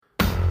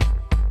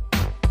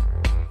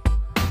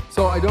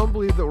So I don't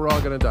believe that we're all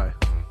going to die.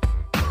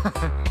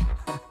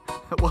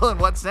 Well, in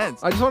what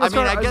sense? I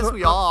guess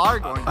we all are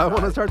going to die. I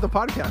want to start the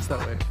podcast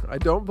that way. I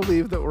don't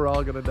believe that we're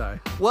all going to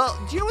die. Well,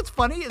 do you know what's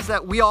funny is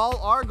that we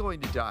all are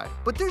going to die,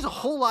 but there's a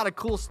whole lot of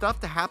cool stuff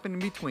to happen in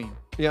between.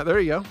 Yeah,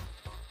 there you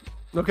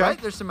go. Okay. Right?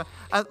 There's some,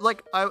 I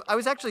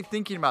was actually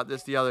thinking about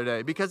this the other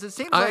day because it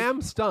seems like... I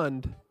am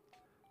stunned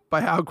by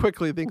how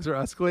quickly things are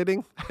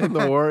escalating in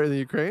the war in the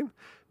Ukraine.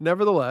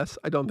 Nevertheless,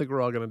 I don't think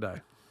we're all going to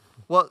die.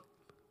 Well,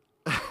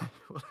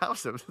 that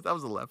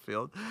was a left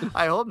field.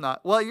 I hope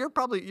not. Well, you're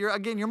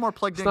more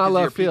plugged in. It's not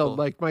left field.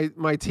 Like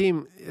my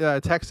team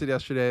texted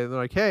yesterday. They're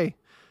like, "Hey,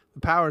 the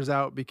power's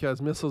out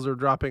because missiles are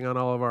dropping on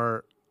all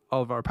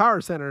of our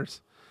power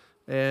centers,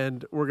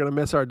 and we're gonna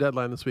miss our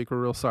deadline this week.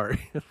 We're real sorry."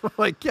 I'm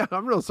like, "Yeah,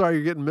 I'm real sorry.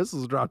 You're getting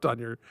missiles dropped on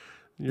your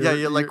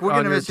you're like, we're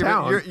gonna miss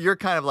your. You're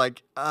kind of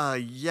like,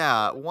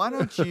 yeah. Why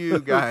don't you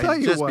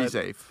guys just be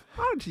safe?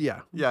 Why don't you?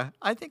 Yeah.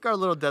 I think our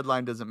little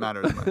deadline doesn't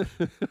matter as much."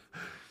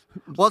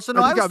 Well, so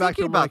no, I was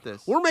thinking about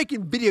this. We're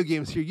making video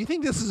games here. You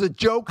think this is a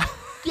joke?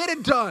 Get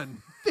it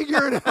done.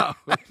 Figure it out.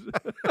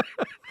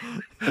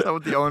 Is that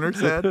what the owner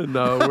said?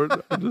 No, we're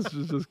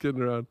just kidding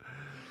around.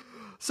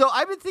 So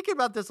I've been thinking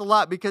about this a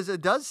lot because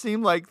it does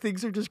seem like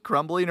things are just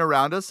crumbling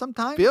around us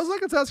sometimes. Feels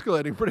like it's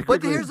escalating pretty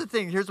quickly. But here's the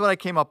thing. Here's what I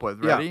came up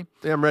with. Ready?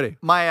 Yeah, I'm ready.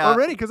 I'm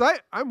ready because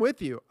I'm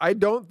with you. I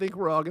don't think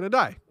we're all going to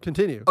die.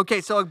 Continue. Okay,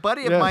 so a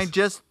buddy of mine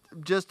just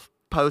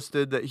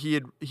posted that he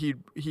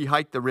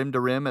hiked the rim to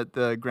rim at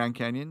the Grand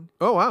Canyon.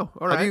 Oh wow!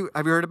 All right.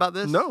 Have you heard about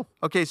this? No.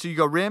 Okay, so you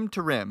go rim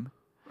to rim.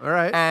 All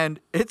right. And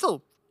it's a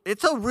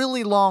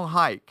really long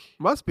hike.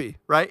 Must be.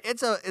 Right?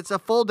 It's a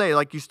full day.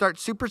 Like you start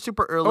super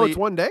early. Oh, it's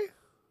one day?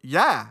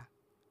 Yeah.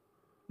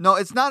 No,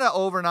 it's not an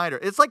overnighter.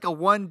 It's like a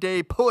 1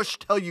 day push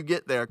till you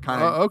get there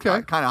kind of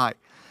hike.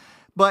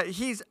 But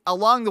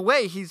along the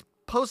way he's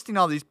posting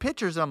all these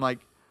pictures and I'm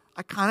like,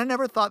 I kind of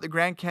never thought the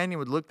Grand Canyon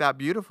would look that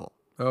beautiful.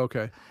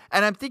 Okay.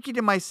 And I'm thinking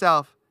to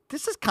myself,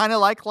 this is kind of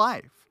like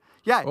life.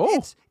 Yeah,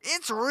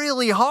 it's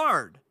really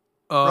hard,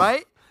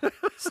 right?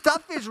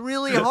 Stuff is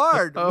really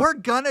hard. We're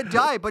going to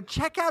die, but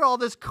check out all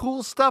this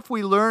cool stuff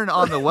we learn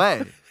on the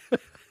way.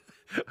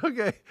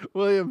 Okay,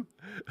 William.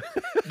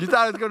 You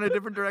thought it was going in a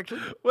different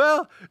direction?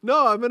 Well,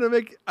 no, I'm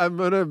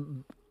going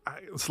to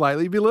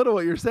slightly belittle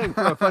what you're saying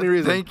for a funny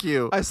reason. Thank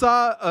you. I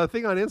saw a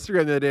thing on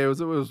Instagram the other day. It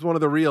was one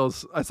of the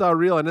reels. I saw a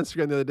reel on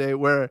Instagram the other day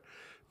where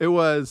it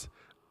was...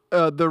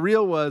 the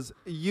reel was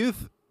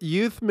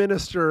youth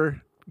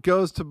minister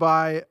goes to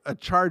buy a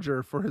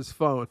charger for his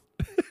phone.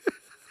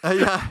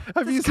 Yeah.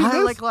 Have you seen this? Kind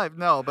of like life.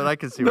 No, but I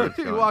can see where it's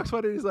going. He walks by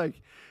and he's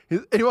like,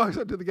 he walks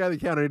up to the guy at the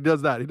counter. And he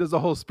does that. He does the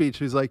whole speech.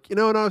 He's like, and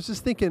I was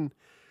just thinking,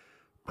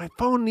 my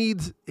phone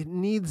needs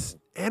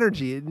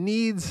energy. It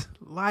needs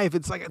life.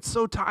 It's like, it's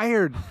so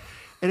tired.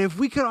 And if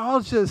we could all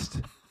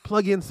just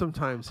plug in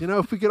sometimes,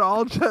 if we could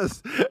all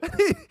just,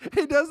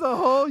 he does the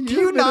whole Do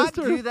you not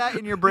do that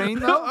in your brain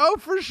though? Oh,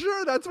 for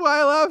sure. That's why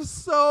I laughed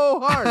so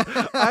hard.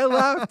 I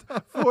laughed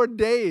for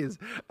days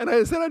and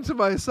I sent it to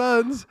my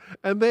sons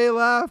and they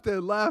laughed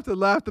and laughed and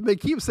laughed and they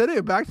keep sending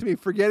it back to me,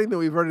 forgetting that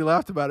we've already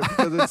laughed about it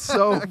because it's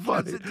so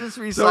funny. It just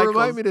recycles. So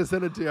remind me to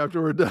send it to you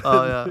after we're done.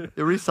 Oh yeah.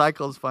 It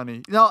recycles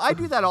funny. No, I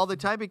do that all the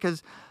time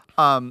because,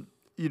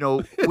 he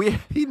nails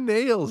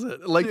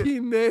it. He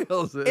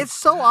nails it. It's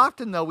so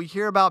often though we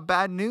hear about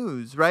bad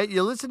news, right?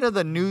 You listen to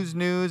the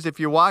news if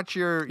you watch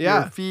your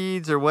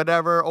feeds or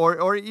whatever,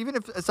 or even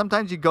if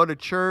sometimes you go to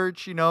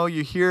church,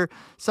 you hear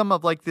some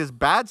of like this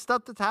bad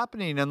stuff that's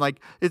happening, and like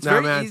it's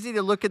very easy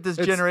to look at this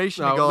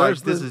generation and go like,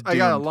 this is doomed. I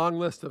got a long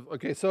list of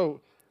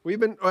so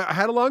I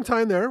had a long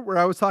time there where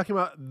I was talking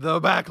about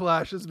the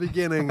backlash is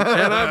beginning,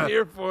 and I'm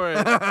here for it,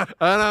 and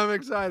I'm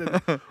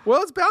excited.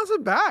 Well, it's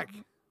bouncing back.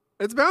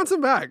 It's bouncing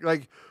back.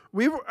 Like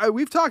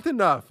we've talked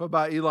enough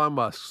about Elon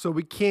Musk, so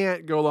we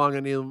can't go long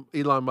on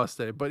Elon Musk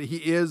today. But he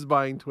is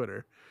buying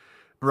Twitter,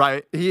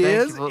 right? He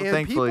is. And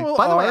thankfully.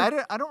 By the way,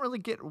 I don't really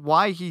get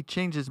why he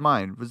changed his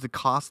mind. Was the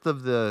cost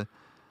of the?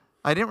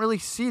 I didn't really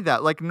see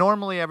that. Like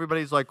normally,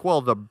 everybody's like,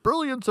 "Well, the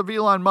brilliance of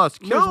Elon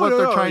Musk. Here's what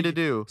they're trying to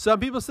do." Some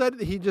people said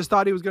he just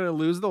thought he was going to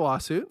lose the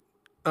lawsuit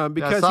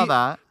because I saw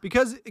that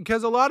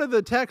because a lot of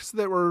the texts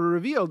that were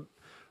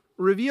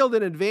revealed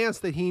in advance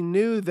that he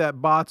knew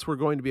that bots were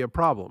going to be a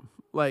problem.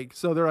 Like,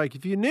 so they're like,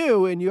 if you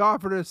knew and you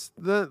offered us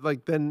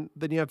then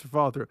you have to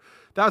follow through.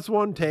 That's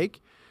one take.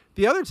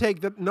 The other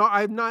take that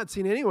I've not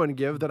seen anyone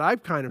give that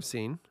I've kind of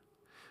seen,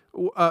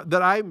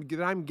 that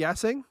I'm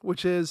guessing,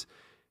 which is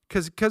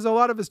because a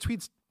lot of his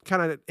tweets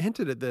kind of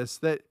hinted at this,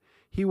 that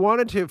he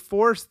wanted to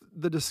force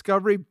the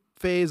discovery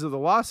phase of the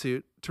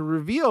lawsuit to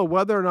reveal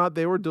whether or not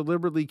they were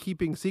deliberately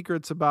keeping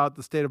secrets about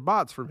the state of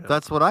bots from him.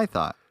 That's what I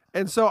thought.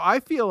 And so I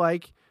feel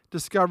like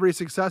Discovery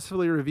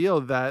successfully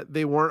revealed that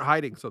they weren't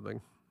hiding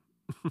something.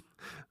 Do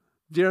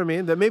you know what I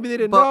mean? That maybe they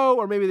didn't know,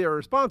 or maybe they were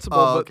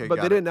responsible, but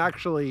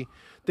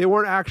they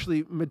weren't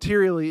actually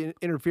materially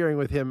interfering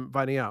with him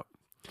finding out.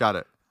 Got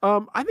it.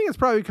 I think it's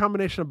probably a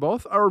combination of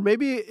both, or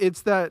maybe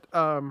it's that.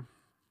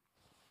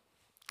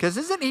 Because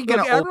isn't he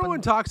going to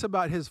everyone talks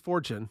about his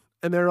fortune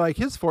and they're like,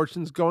 his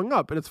fortune's going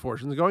up and its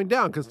fortune's going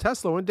down because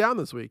Tesla went down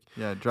this week.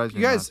 Yeah, it drives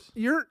me nuts. nuts.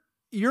 You guys,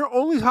 you're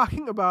only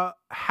talking about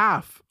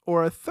half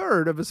or a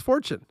third of his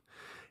fortune.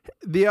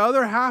 The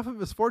other half of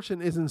his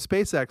fortune is in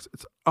SpaceX.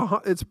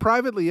 It's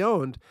privately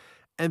owned,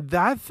 and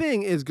that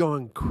thing is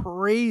going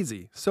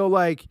crazy. So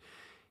like,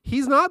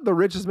 he's not the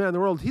richest man in the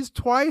world. He's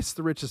twice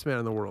the richest man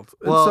in the world.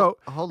 And well,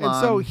 hold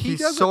on. So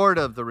he's sort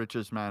of the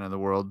richest man in the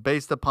world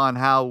based upon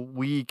how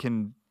we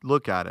can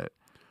look at it,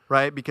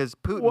 right? Because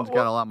Putin's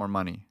got a lot more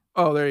money.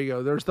 Oh, there you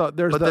go. There's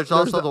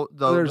also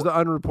the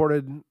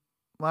unreported.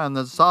 Well, and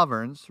the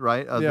sovereigns,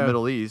 right, of the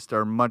Middle East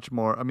are much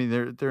more. I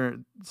mean, they're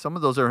some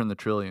of those are in the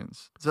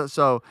trillions.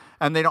 So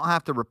and they don't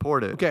have to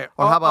report it. Okay.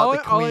 Or how about the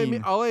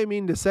Queen? All I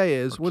mean to say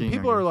is when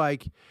people are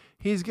like,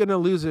 he's gonna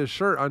lose his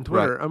shirt on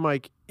Twitter. Right. I'm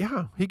like,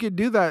 yeah, he could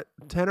do that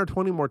 10 or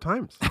 20 more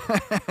times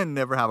and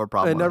never have a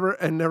problem.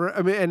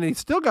 And he's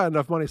still got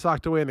enough money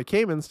socked away in the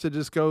Caymans to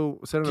just go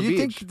sit on a beach. Do you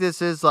think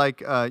this is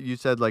like you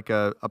said, like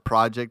a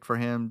project for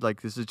him?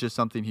 Like this is just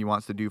something he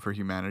wants to do for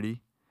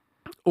humanity?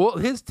 Well,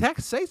 his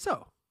texts say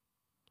so.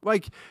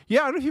 Like,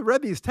 yeah, I don't know if you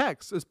read these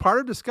texts. As part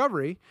of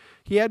Discovery,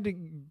 he had to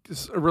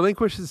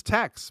relinquish his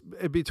texts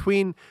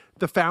between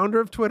the founder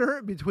of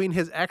Twitter, between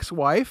his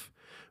ex-wife,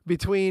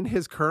 between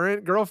his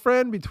current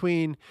girlfriend,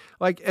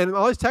 and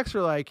all his texts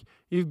are like,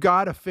 you've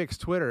got to fix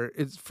Twitter.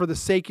 It's for the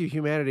sake of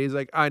humanity. He's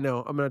like, I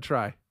know, I'm going to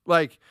try.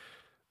 Like,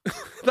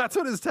 that's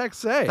what his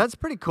texts say. That's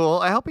pretty cool.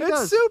 I hope he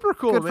does. It's super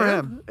cool, Good man. for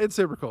him. It's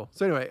super cool.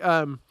 So anyway,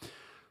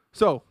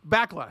 so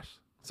Backlash.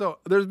 So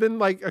there's been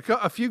like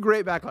a few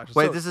great backlashes.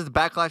 Wait, this is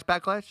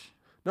Backlash?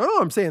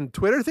 No, I'm saying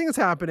Twitter thing is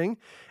happening,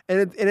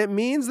 and it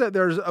means that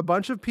there's a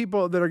bunch of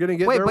people that are going to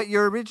get. Wait, but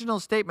your original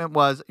statement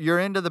was you're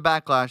into the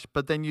backlash,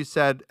 but then you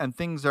said and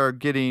things are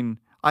getting.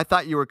 I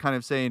thought you were kind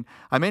of saying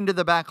I'm into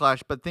the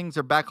backlash, but things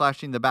are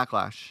backlashing the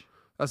backlash.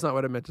 That's not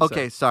what I meant to say.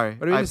 Okay, sorry.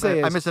 What I meant to say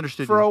is I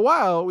misunderstood. For a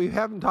while, we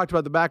haven't talked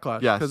about the backlash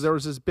because there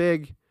was this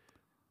big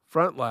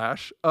front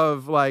lash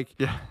of like.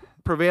 Yeah.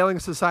 Prevailing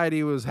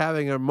society was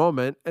having a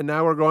moment, and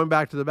now we're going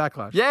back to the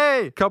backlash.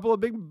 Yay! A couple of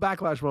big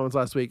backlash moments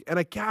last week, and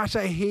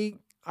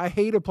I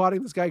hate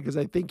applauding this guy because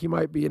I think he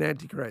might be an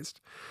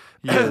antichrist.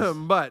 Yes.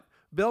 But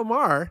Bill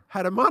Maher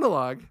had a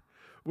monologue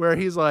where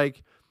he's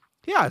like,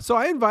 "Yeah, so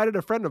I invited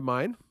a friend of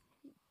mine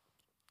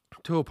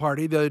to a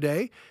party the other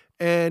day,"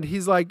 and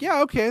he's like,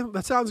 "Yeah, okay,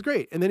 that sounds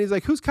great." And then he's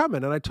like, "Who's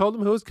coming?" And I told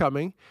him who was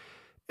coming,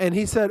 and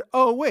he said,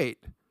 "Oh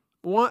wait,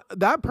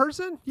 that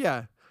person?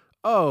 Yeah."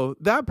 Oh,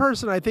 that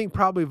person I think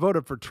probably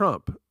voted for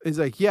Trump. He's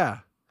like, yeah.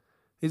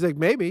 He's like,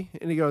 maybe.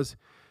 And he goes,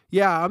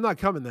 yeah, I'm not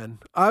coming then.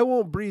 I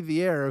won't breathe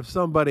the air of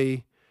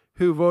somebody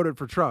who voted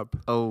for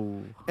Trump.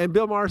 Oh. And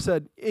Bill Maher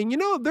said, and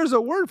there's a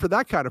word for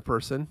that kind of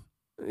person.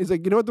 He's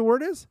like, you know what the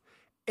word is?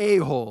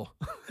 A-hole.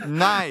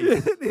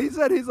 Nice. He's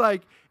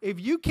like, if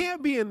you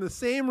can't be in the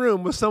same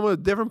room with someone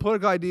with different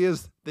political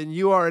ideas, then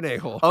you are an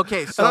a-hole.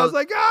 Okay, so... And I was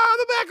like, the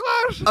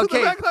backlash!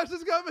 Okay. The backlash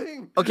is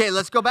coming! Okay,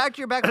 let's go back to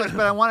your backlash,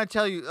 but I want to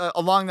tell you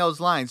along those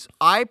lines.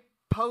 I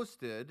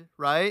posted,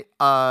 right,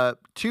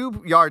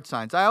 2 yard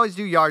signs. I always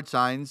do yard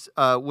signs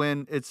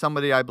when it's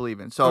somebody I believe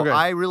in. So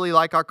I really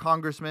like our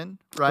congressman,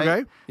 right?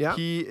 Okay, yeah.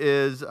 He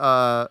is...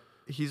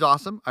 he's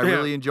awesome. I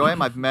really enjoy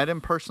him. I've met him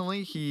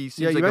personally. He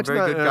seems like a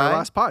very good guy.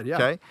 Last pod, yeah.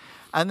 Okay.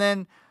 And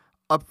then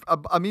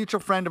a mutual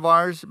friend of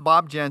ours,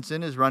 Bob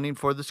Jensen, is running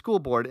for the school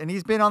board, and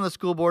he's been on the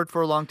school board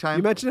for a long time.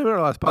 You mentioned him in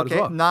our last pod as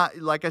well. Not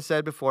like I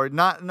said before,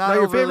 not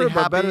your favorite,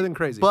 happy, but better than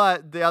crazy.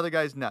 But the other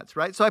guy's nuts,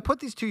 right? So I put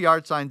these 2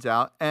 yard signs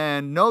out,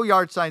 and no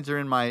yard signs are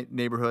in my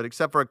neighborhood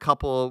except for a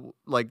couple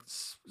like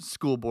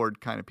school board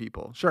kind of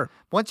people. Sure.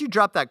 Once you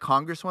drop that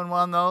congressman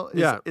one though,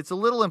 it's a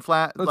little It's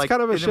like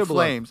kind of a it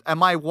inflames. And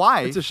my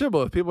wife, it's a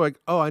shibboleth. People are like,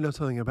 oh, I know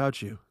something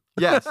about you.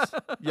 Yes.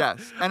 And I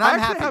I'm actually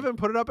happy. haven't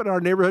put it up in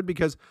our neighborhood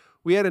because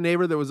we had a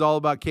neighbor that was all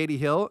about Katie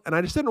Hill, and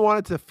I just didn't want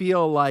it to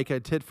feel like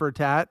a tit for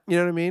tat. You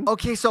know what I mean?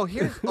 Okay, so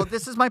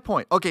this is my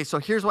point. Okay, so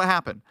here's what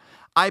happened.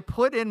 I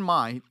put in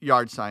my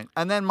yard sign,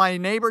 and then my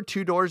neighbor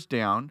 2 doors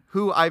down,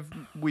 who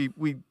we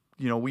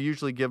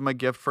usually give them a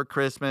gift for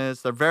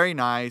Christmas. They're very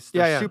nice.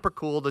 They're super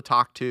cool to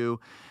talk to.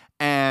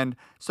 And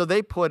so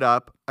they put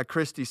up a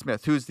Christy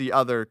Smith, who's the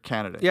other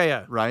candidate.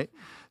 Yeah. Right?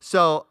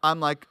 So I'm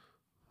like,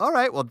 all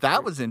right, well,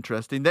 that was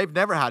interesting. They've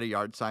never had a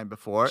yard sign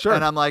before. Sure.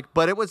 And I'm like,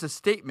 but it was a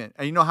statement.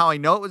 And you know how I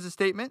know it was a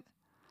statement?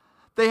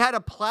 They had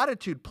a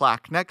platitude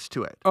plaque next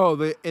to it.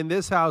 Oh, in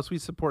this house, we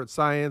support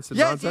science and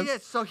nonsense?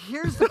 Yes. So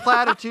here's the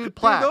platitude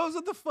plaque. Dude, those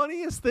are the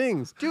funniest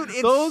things. Dude,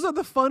 those are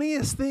the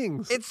funniest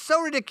things. It's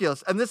so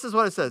ridiculous. And this is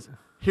what it says.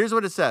 Here's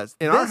what it says.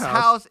 In our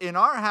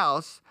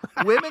house,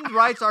 women's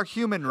rights are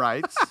human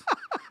rights.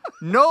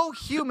 No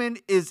human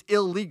is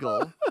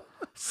illegal.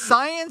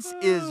 Science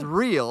is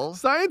real.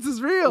 Science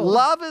is real.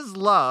 Love is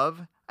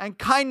love. And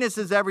kindness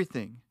is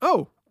everything.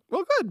 Oh,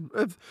 well, good.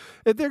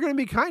 If they're going to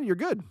be kind, you're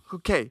good.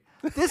 Okay.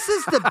 This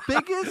is the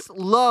biggest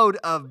load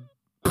of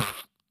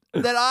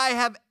that I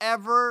have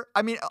ever.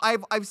 I mean,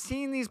 I've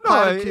seen these No,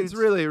 platitudes. it's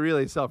really,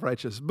 really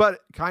self-righteous.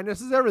 But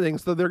kindness is everything,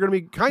 so they're going to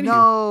be kind to you.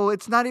 No,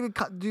 it's not even.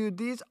 Dude,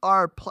 these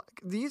are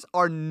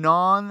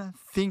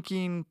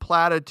non-thinking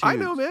platitudes. I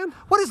know, man.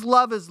 What is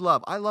love is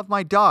love? I love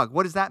my dog.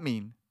 What does that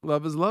mean?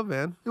 Love is love,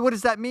 man. What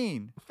does that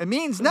mean? It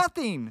means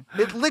nothing.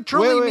 It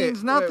literally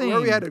means nothing. Where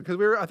are we headed?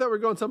 Because I thought we were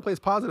going someplace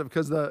positive.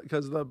 Because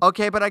the.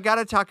 Okay, but I got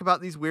to talk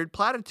about these weird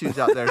platitudes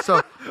out there.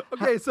 So.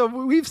 Okay, so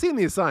we've seen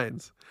these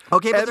signs.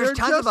 Okay, but and there's they're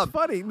tons of just them.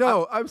 funny.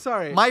 No, I'm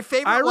sorry. My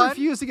favorite I one.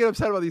 refuse to get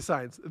upset about these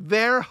signs.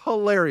 They're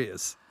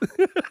hilarious.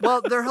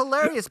 Well, they're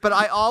hilarious, but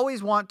I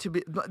always want to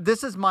be.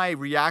 This is my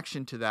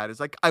reaction to that. Is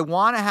like I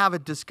want to have a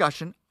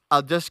discussion, not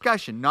an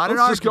argument.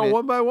 Let's just go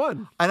one by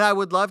one. And I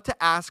would love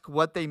to ask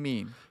what they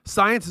mean.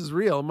 Science is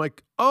real. I'm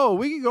like, oh,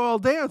 we can go all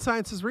day on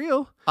science is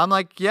real. I'm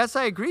like, yes,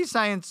 I agree,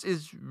 science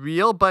is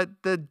real, but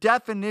the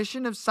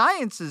definition of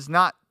science is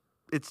not.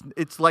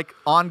 It's like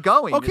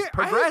ongoing. Okay, it's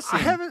progressing.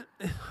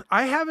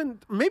 I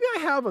haven't. Maybe I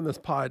have on this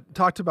pod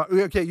talked about.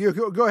 Okay, you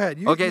go ahead.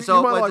 So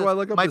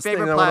look up my this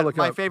favorite thing I look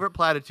my up. favorite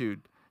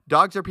platitude: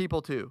 dogs are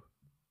people too.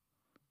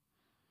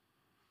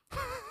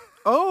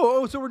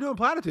 Oh, so we're doing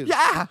platitudes.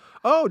 Yeah.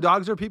 Oh,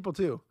 dogs are people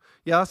too.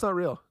 Yeah, that's not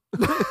real.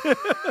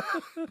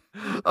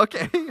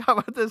 Okay, how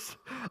about this?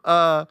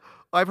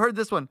 I've heard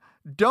this one.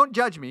 Don't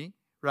judge me,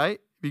 right?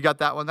 You got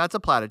that one. That's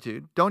a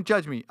platitude. Don't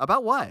judge me.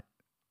 About what?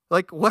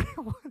 Like what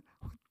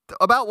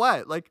about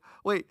what? Like,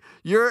 wait,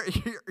 you're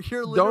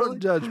literally... Don't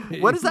judge me.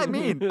 What does that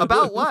mean?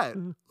 About what?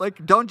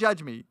 Like, don't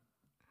judge me.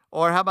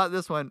 Or how about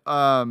this one?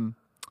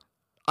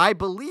 I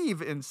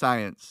believe in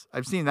science.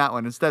 I've seen that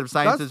one. Instead of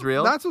science is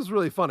real. That's what's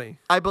really funny.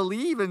 I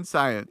believe in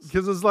science.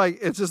 Because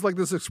it's just like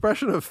this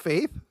expression of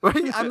faith.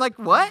 I'm like,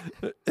 what?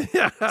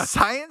 Yeah.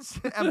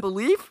 Science and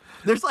belief?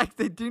 There's like,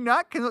 they do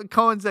not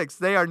coincide.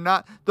 They are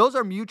not, those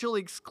are mutually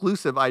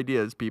exclusive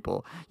ideas,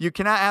 people. You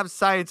cannot have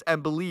science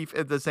and belief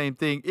in the same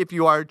thing if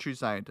you are a true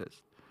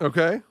scientist.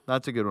 Okay.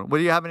 That's a good one. Do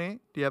you have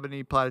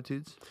any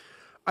platitudes?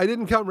 I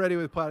didn't come ready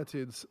with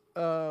platitudes.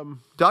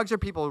 Dogs are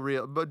people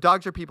real, but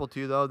dogs are people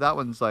too, though.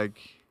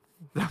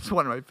 That's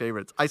one of my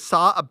favorites. I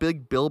saw a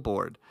big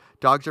billboard.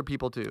 Dogs are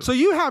people too. So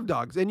you have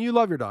dogs and you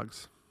love your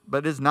dogs.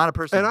 But it's not a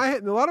person.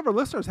 And a lot of our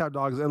listeners have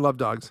dogs and love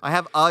dogs. I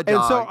have a dog.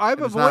 And so I've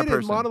and it's not a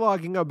avoided person.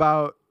 monologuing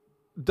about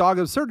dog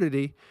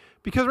absurdity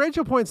because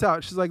Rachel points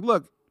out, she's like,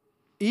 look,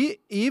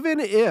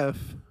 even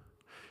if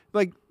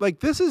like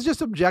this is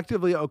just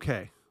objectively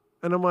okay.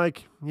 And I'm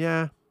like,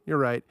 yeah, you're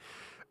right.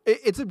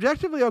 It's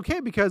objectively okay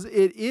because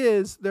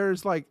there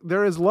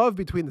is love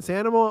between this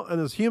animal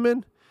and this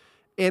human,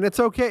 and it's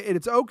okay. And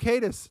it's okay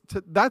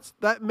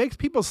that makes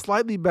people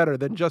slightly better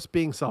than just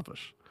being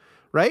selfish,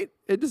 right?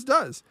 It just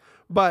does.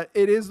 But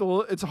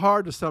it's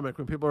hard to stomach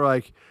when people are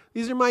like,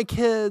 these are my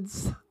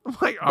kids. I'm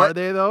like, are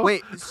they though?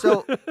 Wait,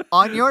 so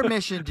on your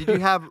mission, did you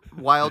have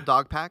wild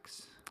dog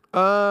packs? We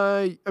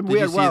had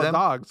see wild them?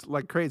 dogs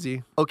like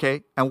crazy.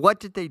 Okay, and what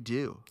did they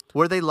do?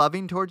 Were they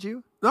loving towards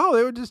you? No,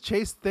 they would just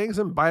chase things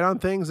and bite on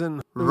things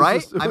and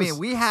right. I mean,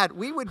 we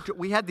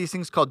had these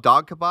things called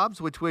dog kebabs,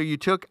 where you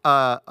took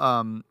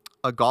a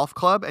golf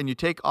club and you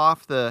take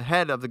off the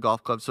head of the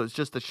golf club, so it's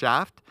just the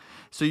shaft,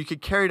 so you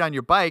could carry it on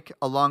your bike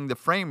along the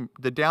frame,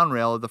 the down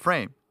rail of the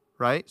frame,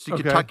 right? So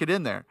you could tuck it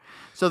in there.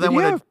 So then Did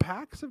you have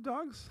packs of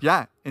dogs?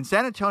 Yeah, in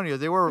San Antonio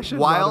there were I should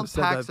not wild have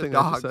said packs that of thing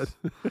I just dogs,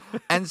 said.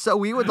 and so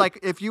we would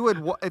if you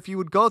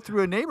would go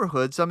through a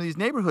neighborhood, some of these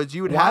neighborhoods,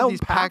 you would have Wild these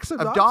packs packs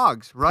of of dogs?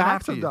 dogs run Packs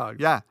after of you. dogs?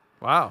 Yeah.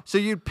 Wow. So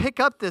you'd pick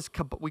up this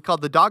we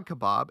called the dog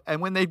kebab,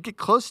 and when they'd get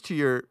close to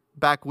your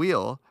back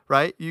wheel,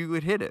 right, you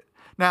would hit it.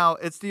 Now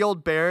it's the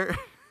old bear.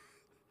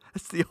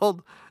 It's the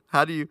old.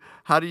 How do you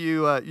how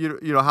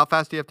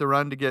fast do you have to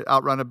run to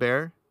outrun a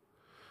bear?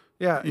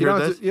 Yeah, you don't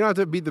have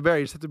to beat the bear.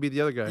 You just have to beat the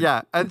other guy.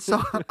 Yeah, and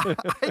so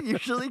I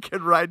usually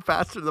can ride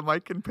faster than my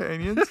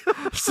companions,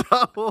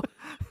 so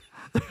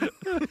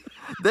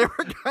they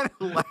were kind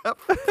of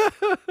left.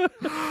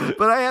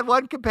 But I had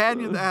one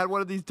companion that had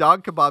one of these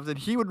dog kebabs, and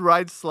he would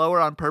ride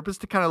slower on purpose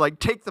to kind of like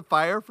take the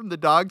fire from the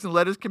dogs and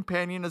let his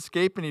companion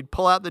escape, and he'd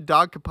pull out the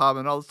dog kebab,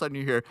 and all of a sudden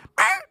you hear.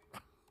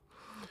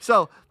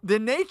 So the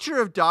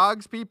nature of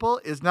dogs, people,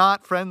 is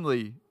not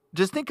friendly.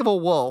 Just think of a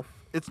wolf.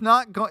 It's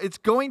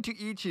going to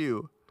eat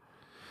you.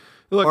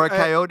 Look, or a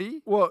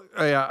coyote.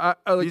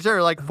 These These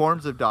are like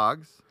forms of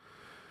dogs.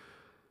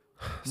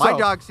 My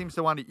dog seems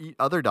to want to eat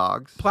other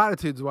dogs.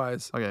 Platitudes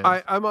wise, Okay.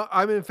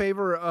 I'm in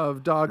favor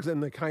of dogs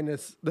and the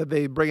kindness that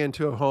they bring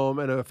into a home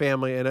and a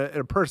family and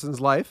a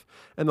person's life,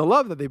 and the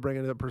love that they bring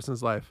into a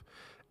person's life.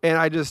 And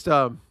I just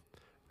and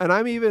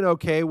I'm even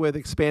okay with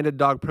expanded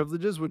dog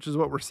privileges, which is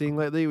what we're seeing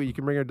lately, where you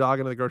can bring your dog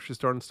into the grocery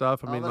store and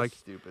stuff. I mean, that's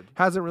stupid.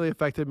 Hasn't really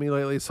affected me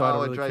lately, so I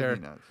don't really it drives care.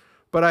 me nuts.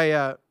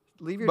 But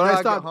Leave your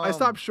dog at home. I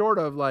stopped short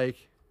of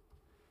like,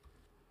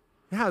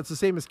 yeah, it's the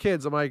same as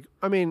kids. I'm like,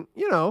 I mean,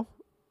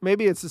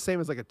 maybe it's the same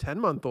as like a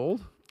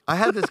 10-month-old. I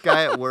had this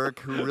guy at work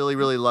who really,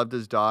 really loved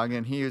his dog,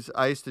 and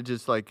I used to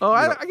just like. Oh,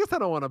 I guess I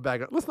don't want to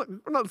bag it. Let's not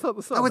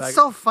Oh, it's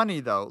so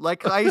funny though.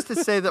 Like I used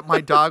to say that my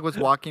dog was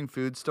walking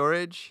food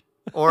storage,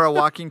 or a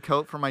walking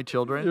coat for my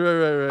children.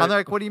 Right. And they're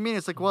like, what do you mean?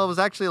 It's like, well, it was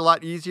actually a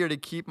lot easier to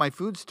keep my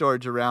food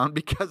storage around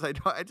because I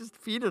just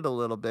feed it a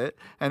little bit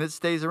and it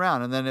stays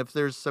around. And then if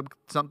there's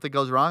something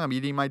goes wrong, I'm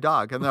eating my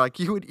dog. And they're like,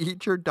 you would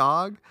eat your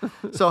dog?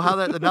 So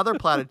another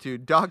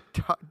platitude,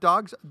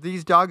 dogs,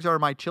 these dogs are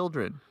my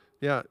children.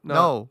 Yeah.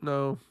 No,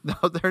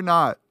 they're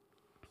not.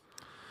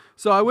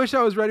 So I wish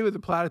I was ready with the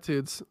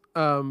platitudes.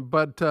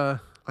 But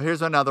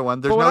here's another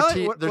one. There's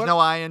no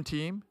I in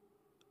team.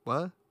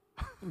 What?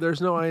 There's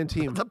no I in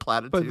team. That's a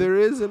platitude. But there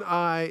is an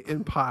I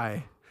in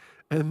pie,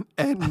 and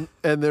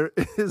there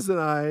is an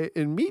I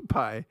in meat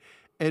pie,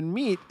 and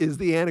meat is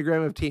the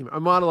anagram of team.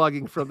 I'm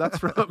monologuing from that's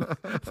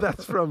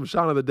from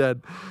Shaun of the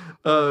Dead.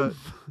 All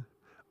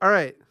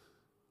right.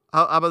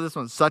 How about this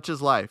one? Such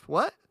is life.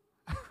 What?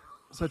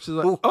 Such as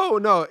life. Oh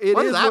no!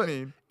 What does that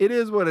mean? It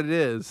is what it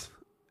is.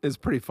 Is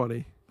pretty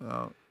funny.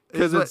 Oh,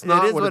 because it's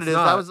not what it is.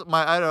 That was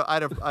I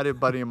had a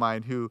buddy of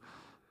mine who.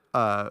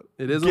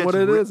 It isn't what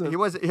it is. He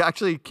was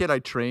actually a kid I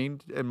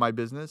trained in my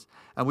business,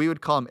 and we would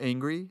call him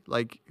Angry.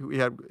 Like he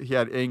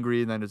had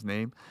Angry and then his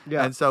name.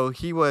 Yeah. And so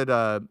he would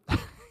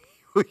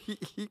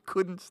he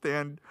couldn't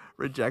stand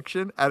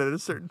rejection. And at a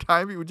certain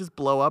time, he would just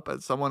blow up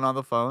at someone on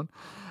the phone,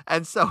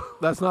 and so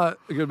that's not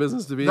a good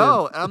business to be in.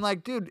 No, and I'm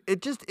like, dude,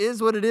 it just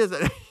is what it is.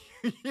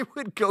 He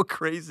would go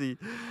crazy.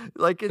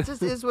 Like, it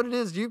just is what it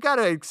is. You got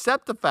to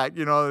accept the fact,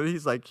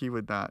 he's like, he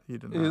would not. He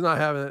did not. He's not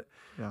having it.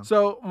 Yeah.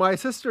 So my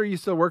sister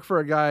used to work for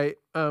a guy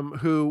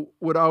who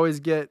would always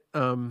get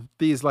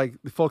these like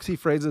folksy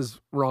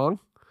phrases wrong.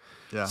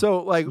 Yeah.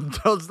 So like,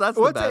 that's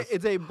the best.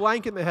 It's a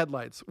blank in the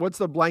headlights. What's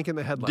the blank in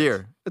the headlights?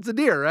 Deer. It's a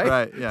deer, right?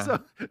 Right, yeah.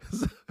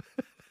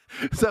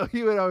 So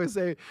he would always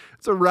say,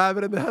 it's a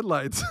rabbit in the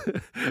headlights.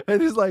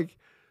 And he's like,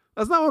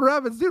 that's not what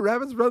rabbits do.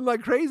 Rabbits run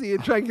like crazy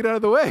and try and get out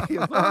of the way.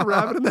 It's not a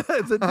rabbit in the head.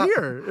 It's a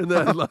deer in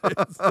the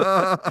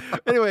headlights.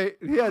 Anyway,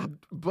 he had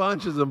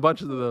bunches and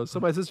bunches of those.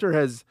 So my sister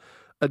has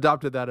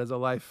adopted that as a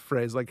life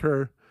phrase. Like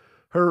her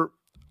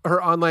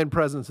online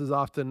presence is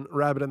often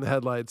rabbit in the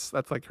headlights.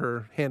 That's like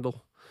her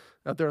handle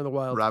out there in the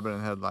wild. Rabbit in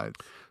the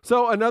headlights.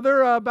 So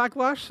another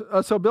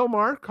backlash. So Bill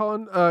Maher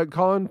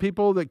calling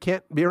people that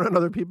can't be around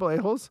other people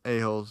a-holes.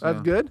 A-holes. That's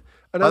yeah. good.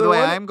 By the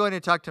way, I'm going to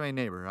talk to my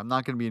neighbor. I'm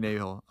not going to be an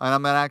a-hole. And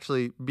I'm going to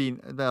actually be,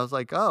 I was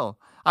like, I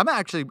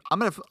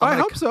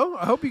hope so.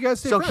 I hope you guys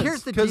stay friends. So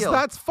here's the deal. Because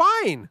that's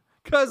fine.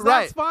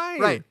 That's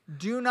fine. Right.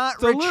 Do not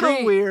retreat. It's a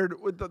little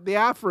weird. With the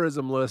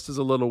aphorism list is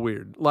a little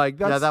weird. Like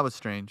that's, yeah, that was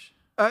strange.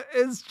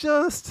 It's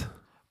just.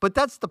 But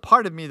that's the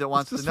part of me that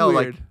wants to know.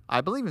 Weird. Like,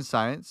 I believe in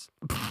science.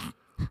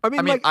 I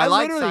mean, I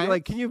like literally science.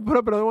 Like, can you put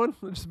up another one?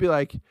 Just be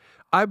like,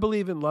 I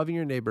believe in loving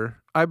your neighbor.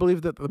 I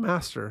believe that the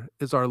master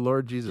is our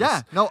Lord Jesus.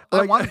 Yeah. No,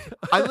 like,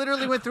 I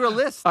literally went through a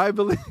list. I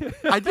believe.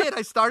 I did.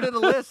 I started a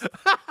list.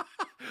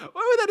 What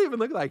would that even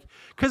look like?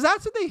 Because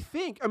that's what they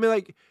think. I mean,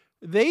 like,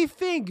 they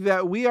think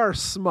that we are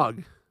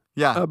smug.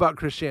 Yeah. About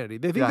Christianity.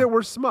 They think that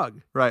we're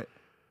smug. Right.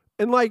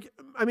 And like,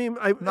 I mean,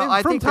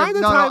 from time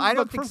to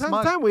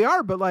time we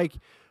are, but like,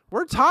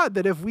 we're taught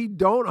that if we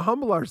don't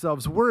humble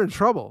ourselves, we're in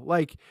trouble.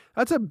 Like,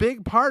 that's a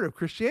big part of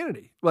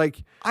Christianity.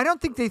 Like, I don't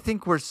think they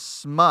think we're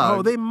smug.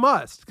 Oh, they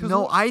must.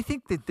 No, I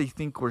think that they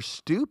think we're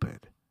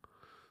stupid.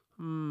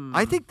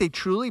 I think they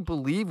truly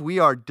believe we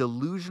are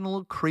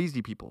delusional,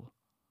 crazy people.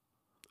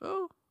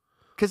 Oh.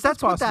 Because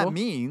that's what that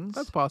means.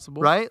 That's possible.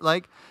 Right?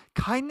 Like,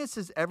 kindness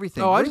is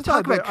everything. Oh, I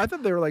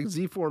thought they were like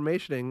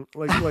Z-formationing,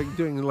 like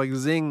doing like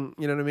zing,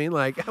 you know what I mean?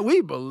 Like,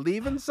 we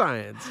believe in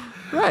science.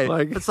 Right.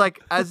 Like, it's like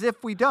as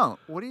if we don't.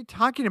 What are you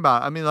talking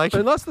about? I mean, like.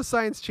 Unless the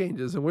science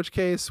changes, in which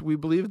case we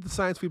believe the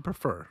science we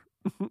prefer.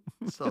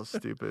 So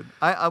stupid.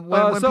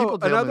 When people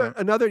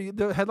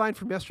the headline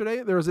from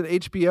yesterday, there was an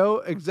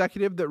HBO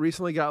executive that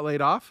recently got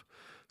laid off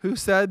who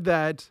said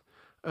that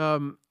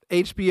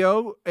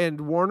HBO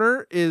and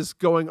Warner is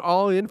going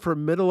all in for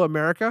middle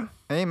America.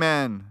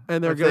 Amen.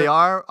 And if they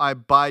are, I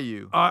buy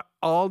you.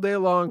 All day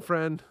long,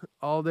 friend.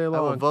 All day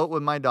long. I will vote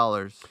with my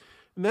dollars.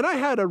 And then I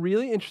had a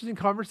really interesting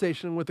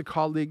conversation with a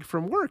colleague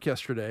from work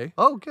yesterday.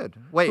 Oh, good.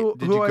 Wait,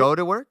 did you go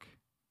to work?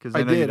 Because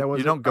I did.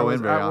 You don't go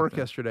in very often. I was at work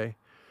yesterday.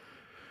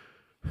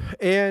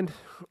 And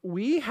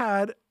we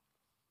had,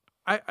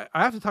 I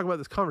have to talk about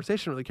this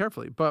conversation really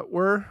carefully, but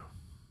we're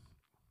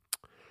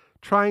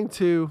trying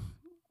to,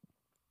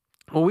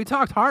 we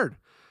talked hard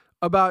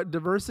about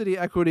diversity,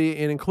 equity,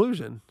 and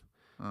inclusion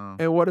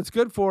and what it's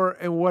good for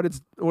and what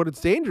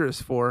it's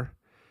dangerous for.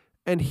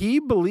 And he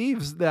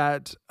believes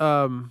that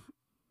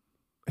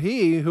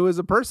he, who is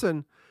a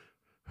person,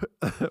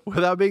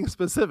 without being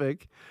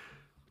specific,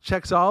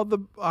 checks all the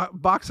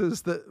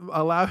boxes that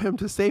allow him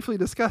to safely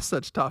discuss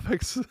such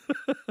topics.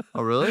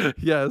 Oh, really?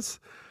 Yes.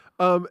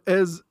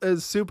 As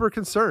super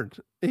concerned.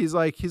 He's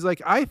like,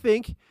 I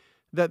think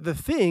that the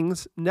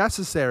things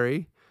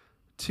necessary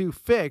to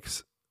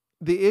fix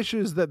the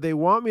issues that they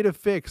want me to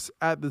fix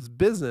at this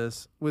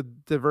business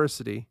with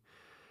diversity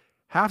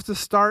have to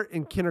start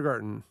in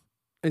kindergarten.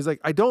 He's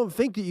like, I don't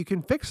think that you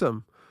can fix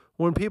them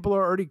when people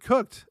are already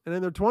cooked and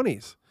in their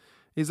 20s.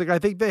 He's like, I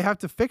think they have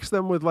to fix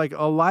them with like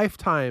a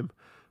lifetime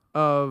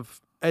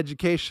of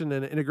education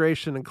and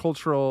integration and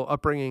cultural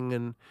upbringing.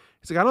 And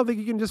he's like, I don't think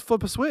you can just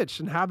flip a switch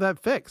and have that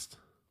fixed.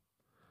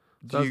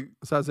 So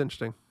that's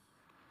interesting.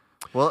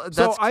 Well,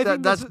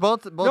 that's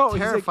both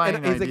terrifying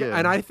ideas.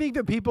 And I think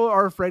that people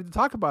are afraid to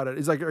talk about it.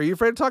 He's like, are you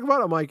afraid to talk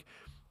about it? I'm like,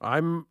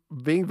 I'm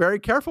being very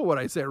careful what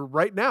I say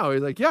right now.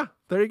 He's like, yeah,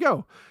 there you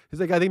go. He's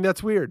like, I think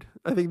that's weird.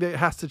 I think that it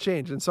has to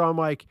change. And so I'm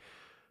like,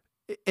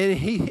 and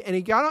he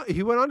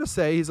went on to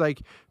say, he's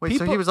like, wait,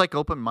 so he was like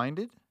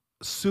open-minded?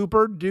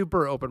 Super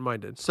duper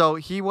open-minded. So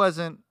he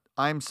wasn't,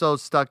 I'm so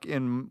stuck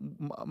in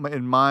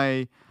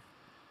my,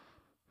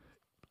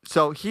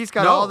 so he's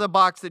got all the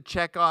boxes that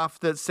check off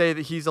that say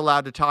that he's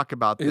allowed to talk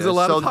about this. He's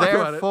allowed to talk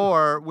about it.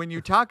 Therefore, when you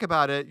talk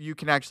about it, you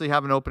can actually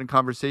have an open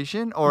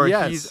conversation. Or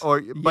yes.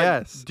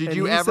 Did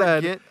you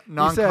ever get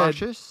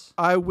non-conscious?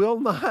 I will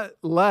not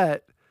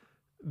let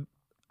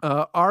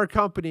our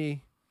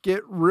company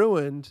get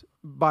ruined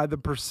by the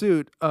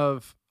pursuit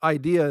of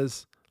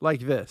ideas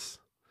like this.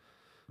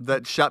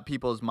 That shut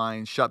people's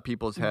minds, shut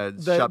people's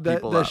heads, shut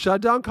people up. The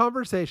shut down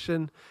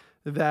conversation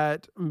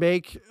that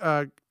make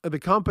the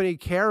company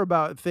care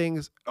about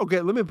things.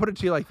 Okay, let me put it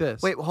to you like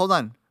this. Wait, hold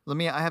on.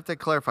 I have to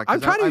clarify.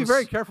 I'm trying to be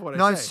very careful what I say.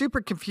 No, I'm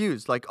super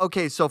confused. Like,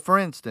 okay, so for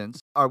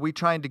instance, are we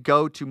trying to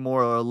go to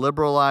more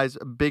liberalized,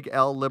 big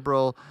L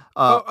liberal,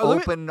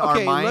 open our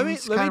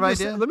minds kind of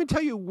idea? Let me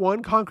tell you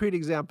one concrete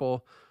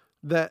example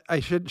that I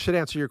should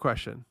answer your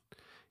question.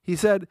 He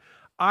said,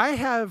 I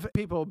have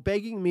people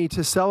begging me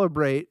to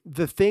celebrate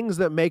the things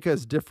that make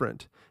us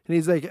different. And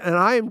he's like, and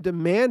I am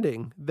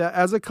demanding that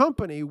as a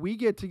company, we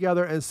get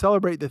together and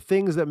celebrate the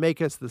things that make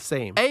us the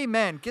same.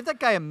 Amen. Give that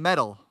guy a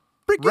medal.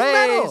 Freaking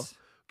medal.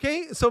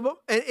 Okay. So,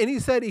 and he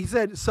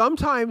said,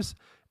 sometimes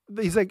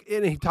he's like,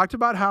 and he talked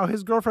about how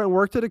his girlfriend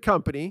worked at a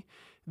company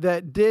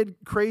that did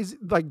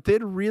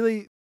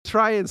really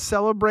try and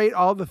celebrate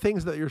all the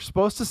things that you're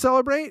supposed to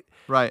celebrate.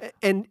 Right.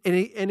 And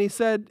he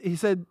said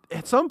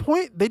at some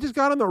point they just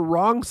got on the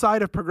wrong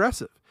side of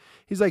progressive.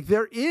 He's like,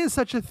 there is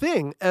such a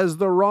thing as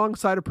the wrong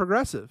side of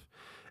progressive.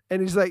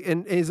 And he's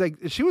like,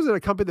 she was at a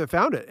company that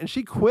found it, and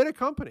she quit a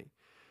company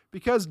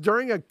because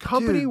during a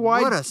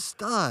company-wide, what a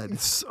stud!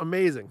 It's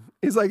amazing.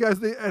 He's like,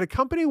 at a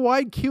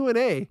company-wide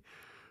Q&A,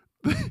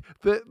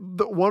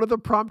 one of the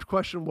prompt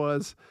question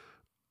was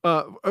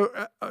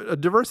a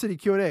diversity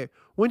Q&A.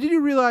 When did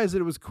you realize that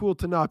it was cool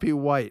to not be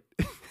white?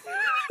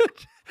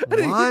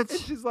 What? And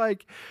she's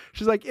like,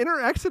 in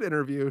her exit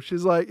interview,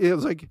 she's like, it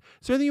was like, is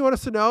there anything you want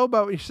us to know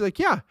about? And she's like,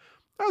 yeah,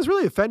 I was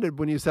really offended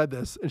when you said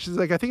this. And she's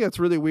like, I think that's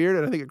really weird,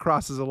 and I think it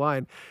crosses a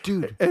line.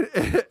 Dude,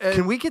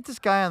 can we get this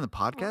guy on the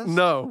podcast?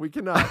 No, we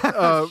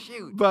cannot.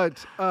 Shoot.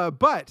 But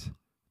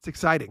it's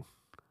exciting.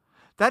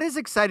 That is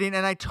exciting,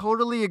 and I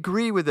totally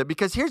agree with it,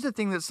 because here's the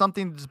thing that's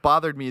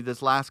bothered me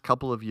this last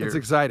couple of years. It's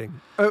exciting.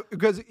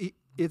 Because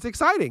it's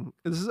exciting.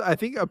 This is, I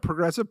think, a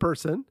progressive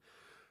person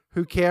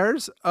who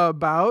cares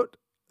about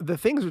the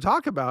things we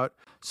talk about.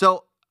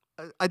 So,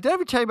 did I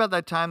ever tell you about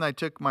that time that I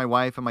took my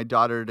wife and my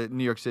daughter to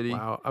New York City?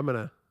 Wow,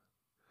 can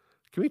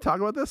we talk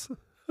about this?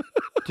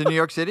 To New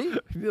York City?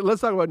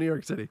 Let's talk about New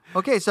York City.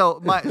 Okay,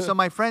 so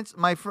my friends,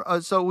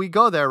 so we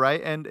go there,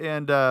 right? And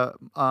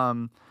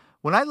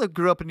when I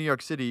grew up in New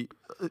York City,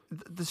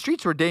 the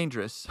streets were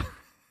dangerous.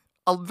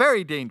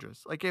 Very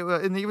dangerous. Like it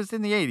was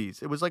in the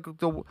 80s. It was like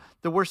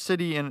the worst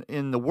city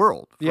in the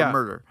world for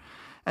murder.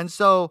 And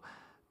so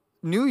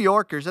New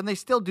Yorkers, and they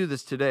still do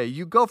this today,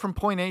 you go from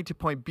point A to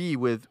point B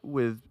with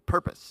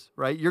purpose,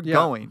 right? You're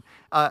going.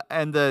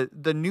 And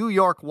the New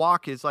York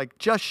walk is like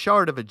just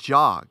short of a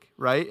jog,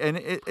 right? And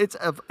it's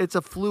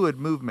a fluid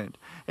movement.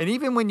 And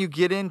even when you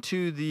get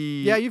into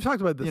the... Yeah, you've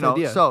talked about this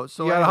idea. So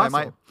you gotta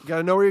hustle. You got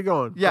to know where you're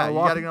going. Yeah, you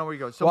got to know where you're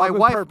going. So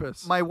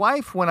my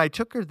wife, when I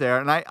took her there,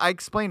 and I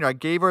explained her, I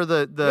gave her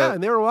the... Yeah,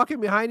 and they were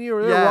walking behind you,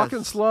 or they were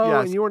walking slow,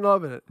 and you weren't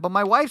loving it. But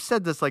my wife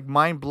said this like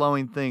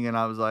mind-blowing thing, and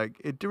I was like,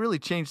 it really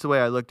changed the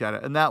way I looked at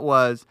it. And that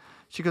was,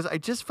 she goes, I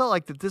just felt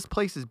like that this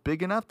place is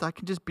big enough that I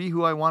can just be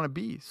who I want to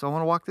be. So I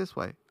want to walk this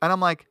way. And I'm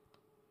like,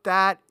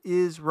 that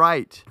is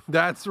right.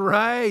 That's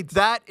right.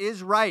 That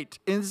is right.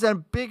 In a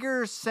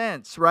bigger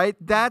sense, right?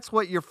 That's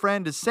what your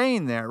friend is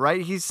saying there,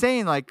 right? He's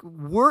saying like,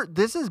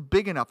 this is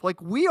big enough.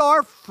 Like we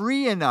are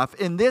free enough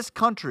in this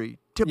country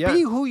to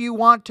be who you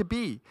want to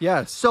be.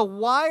 Yes. So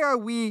why are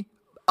we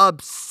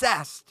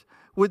obsessed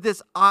with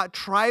this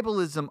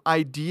tribalism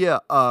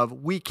idea of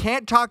we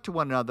can't talk to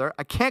one another?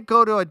 I can't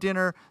go to a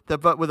dinner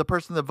with a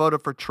person that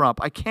voted for Trump.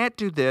 I can't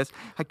do this.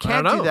 I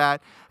can't do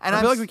that. And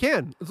I feel like we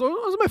can. Those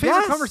are my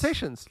favorite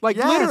conversations. Like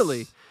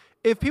literally,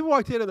 if people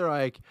walked in and they're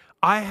like,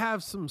 I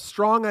have some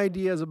strong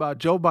ideas about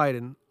Joe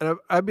Biden, and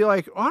I'd be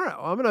like, all right,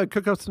 I'm going to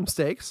cook up some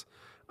steaks.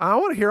 I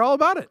want to hear all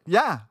about it.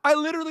 Yeah. I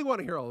literally want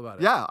to hear all about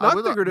it. Yeah. Not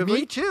figuratively.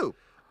 Me too.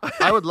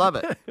 I would love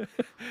it.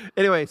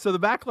 Anyway, so the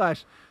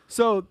backlash.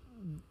 So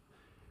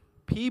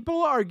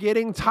people are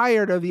getting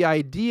tired of the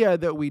idea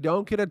that we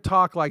don't get to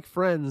talk like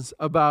friends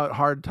about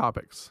hard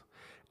topics.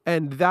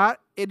 And that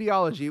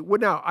ideology,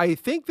 now I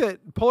think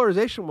that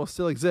polarization will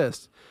still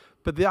exist,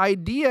 But the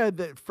idea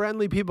that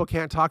friendly people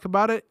can't talk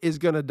about it is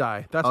going to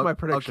die. That's my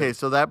prediction. Okay,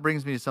 so that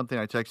brings me to something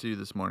I texted you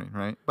this morning,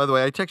 right? By the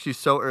way, I text you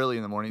so early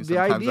in the morning. The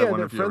Sometimes idea I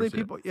wonder that if friendly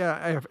people,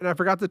 and I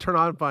forgot to turn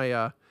on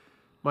my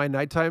my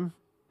nighttime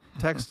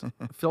text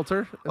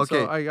filter. And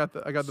okay, so I got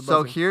the buzzing.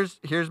 So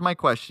here's my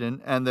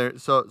question, and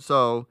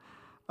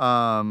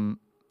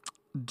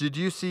did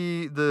you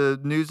see the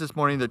news this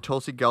morning that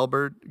Tulsi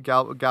Gabbard,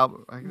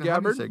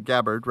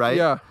 right?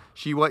 Yeah.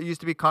 She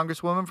used to be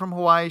Congresswoman from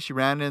Hawaii. She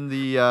ran in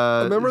the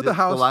the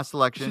House. The last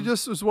election. She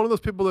just was one of those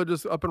people that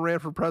just up and ran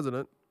for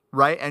president.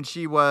 Right, and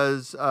she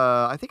was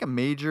I think a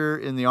major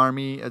in the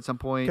Army at some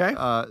point. Okay.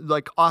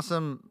 Like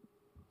awesome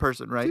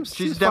person, right?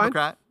 She's a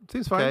Democrat.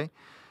 Seems fine. Okay.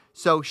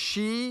 So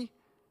she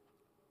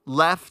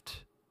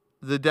left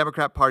the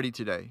Democrat Party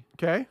today.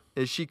 Okay.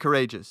 Is she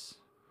courageous?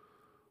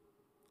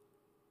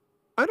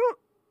 I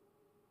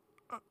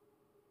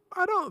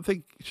don't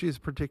think she's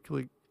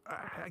particularly.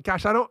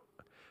 Gosh, I don't.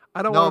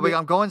 No, but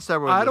I'm going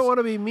somewhere. I don't want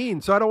to be mean,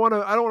 so I don't want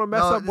to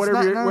mess up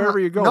wherever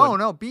you're going.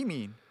 No, be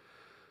mean.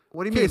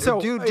 What do you mean, so,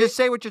 dude? Just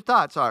say what your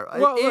thoughts are.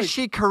 Well, is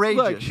she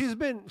courageous? Look,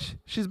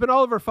 she's been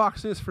all over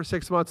Fox News for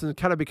 6 months and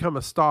kind of become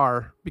a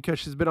star because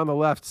she's been on the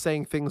left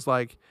saying things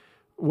like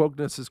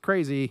wokeness is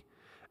crazy.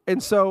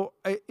 And so,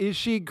 is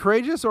she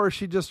courageous, or is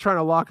she just trying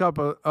to lock up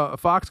a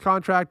Fox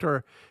contract,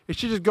 or is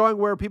she just going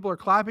where people are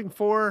clapping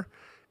for?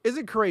 Is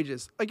it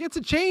courageous? Like, it's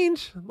a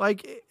change.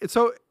 Like,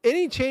 so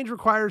any change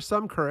requires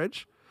some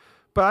courage,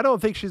 but I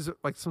don't think she's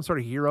like some sort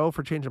of hero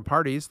for changing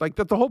parties. Like,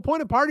 that the whole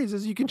point of parties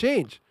is you can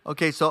change.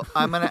 Okay, so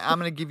I'm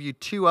gonna give you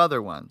two other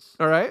ones.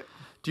 All right.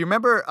 Do you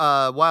remember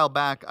a while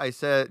back I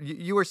said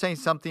you were saying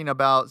something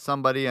about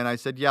somebody, and I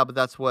said, yeah, but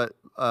that's what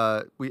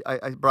I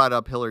brought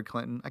up Hillary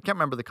Clinton. I can't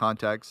remember the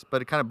context,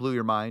 but it kind of blew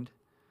your mind.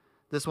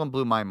 This one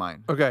blew my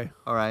mind. Okay.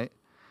 All right.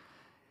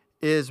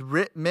 Is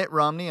Mitt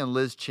Romney and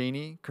Liz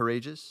Cheney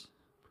courageous?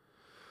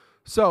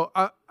 So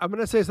I'm going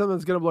to say something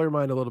that's going to blow your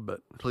mind a little bit.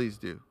 Please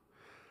do.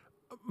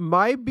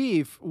 My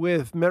beef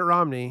with Mitt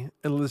Romney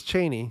and Liz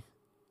Cheney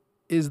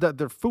is that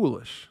they're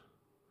foolish,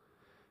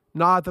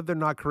 not that they're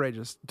not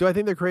courageous. Do I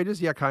think they're courageous?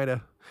 Yeah, kind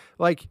of.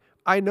 Like,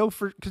 I know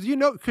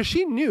because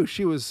she knew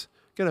she was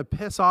going to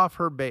piss off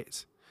her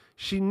base.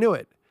 She knew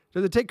it.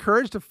 Does it take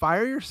courage to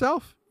fire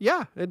yourself?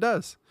 Yeah, it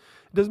does.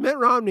 Does Mitt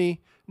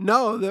Romney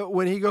know that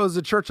when he goes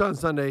to church on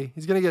Sunday,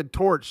 he's going to get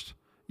torched?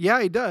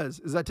 Yeah, he does.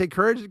 Does that take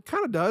courage? It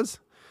kind of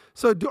does.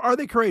 So are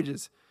they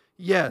courageous?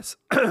 Yes.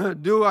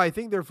 Do I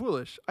think they're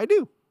foolish? I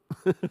do.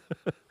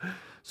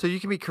 So you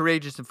can be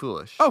courageous and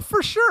foolish. Oh,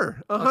 for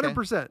sure.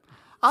 100%.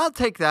 I'll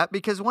take that,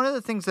 because one of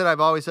the things that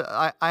I've always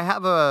I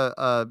have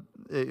a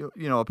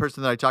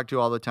person that I talk to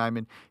all the time,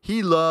 and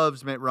he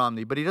loves Mitt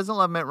Romney, but he doesn't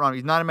love Mitt Romney.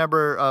 He's not a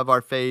member of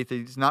our faith.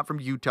 He's not from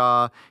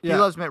Utah. Yeah. He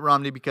loves Mitt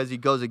Romney because he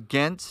goes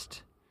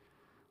against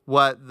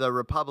what the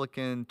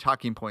Republican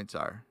talking points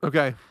are.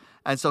 Okay.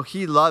 And so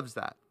he loves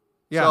that.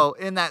 Yeah. So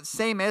in that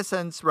same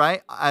essence,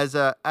 right, as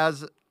a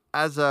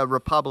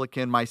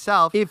Republican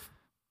myself, you're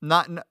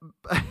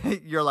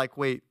like,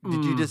 wait,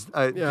 did you just say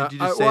that out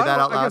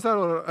loud? I guess I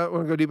don't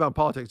want to go deep on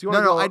politics.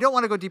 No, I don't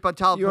want to go deep on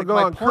politics.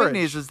 My point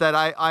is that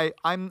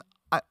I'm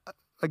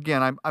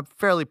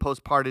fairly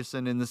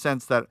post-partisan in the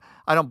sense that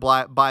I don't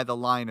buy the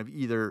line of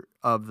either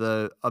of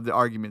the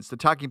arguments. The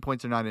talking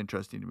points are not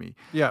interesting to me.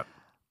 Yeah.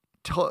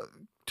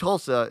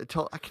 Tulsi, I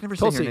can never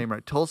say her name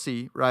right.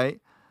 Tulsi,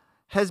 right,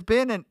 has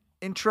been an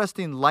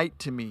interesting light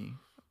to me,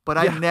 but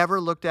I never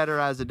looked at her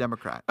as a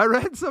Democrat. I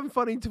read some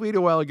funny tweet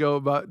a while ago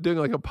about doing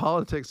like a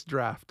politics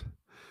draft.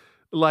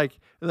 Like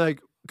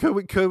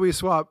could we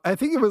swap? I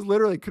think it was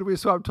literally, could we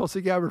swap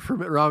Tulsi Gabbard for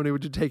Mitt Romney?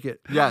 Would you take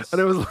it? Yes.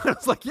 And I was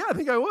like, yeah, I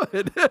think I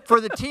would.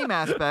 For the team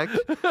aspect.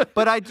 But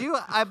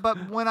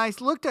but when I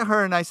looked at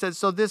her and I said,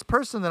 so this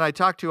person that I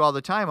talk to all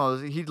the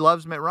time, he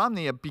loves Mitt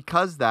Romney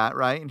because that,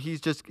 right? And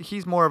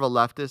he's more of a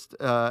leftist.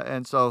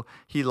 And so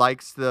he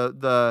likes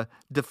the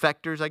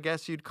defectors, I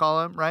guess you'd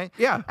call him, right?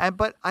 Yeah.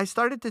 But I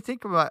started to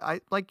think about,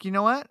 you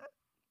know what?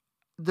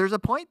 There's a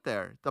point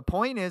there. The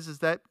point is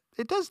that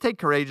it does take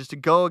courage to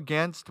go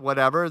against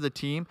whatever the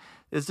team.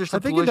 Is there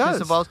some foolishness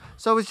involved?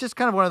 So it's just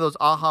kind of one of those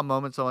aha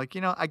moments. I'm like,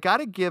 I got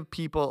to give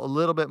people a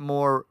little bit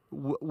more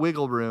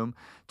wiggle room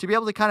to be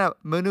able to kind of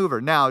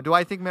maneuver. Now, do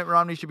I think Mitt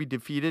Romney should be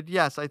defeated?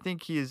 Yes, I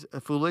think he's a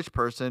foolish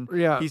person.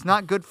 Yeah. He's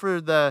not good for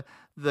the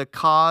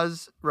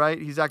cause, right?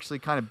 He's actually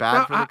kind of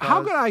bad for the cause.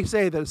 How can I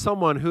say that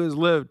someone who has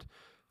lived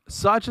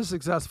such a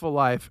successful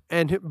life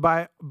and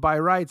by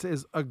rights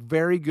is a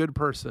very good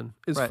person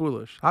is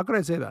foolish? How can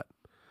I say that?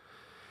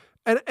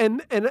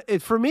 And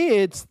for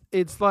me,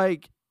 it's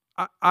like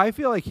I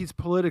feel like he's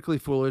politically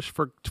foolish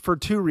for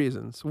two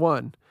reasons.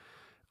 One,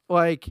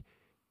 like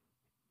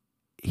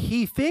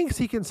he thinks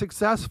he can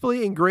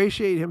successfully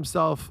ingratiate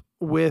himself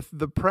with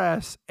the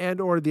press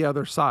and or the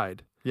other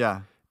side.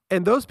 Yeah.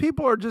 And those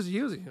people are just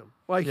using him.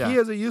 Like he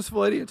is a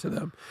useful idiot to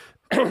them.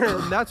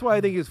 And that's why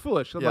I think he's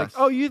foolish. I'm like,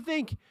 oh, you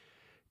think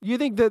You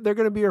think that they're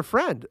going to be your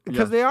friend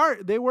because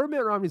they were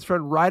Mitt Romney's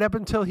friend right up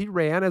until he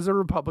ran as a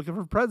Republican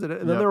for president.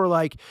 And then they were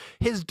like,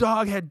 his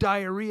dog had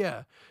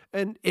diarrhea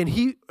and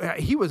he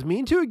was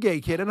mean to a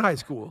gay kid in high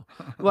school.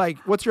 Like,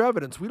 what's your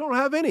evidence? We don't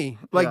have any.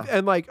 Like,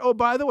 and like, oh,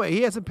 by the way,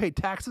 he hasn't paid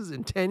taxes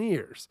in 10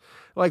 years.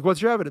 Like,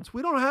 what's your evidence?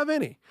 We don't have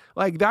any.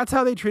 Like, that's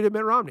how they treated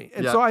Mitt Romney.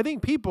 And so I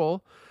think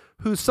people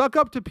who suck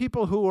up to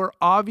people who are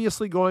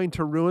obviously going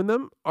to ruin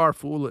them are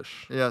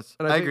foolish. Yes,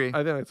 and I agree.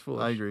 I think that's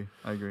foolish.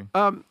 I agree.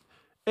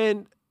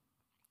 And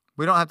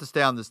we don't have to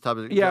stay on this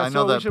topic. Yeah, I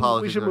know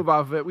we should move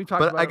off of it. We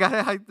talked about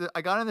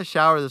I got in the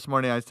shower this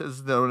morning. This is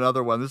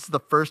another one. This is the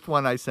first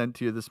one I sent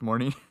to you this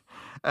morning.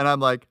 And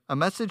I'm like, a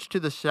message to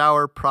the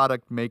shower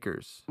product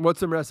makers. What's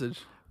the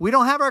message? We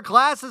don't have our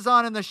glasses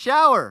on in the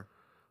shower.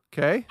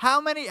 Okay.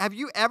 Have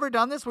you ever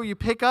done this where you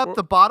pick up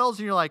the bottles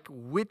and you're like,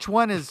 which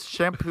one is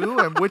shampoo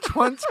and which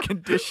one's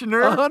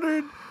conditioner?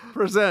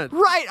 100%.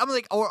 Right. I'm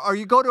like, or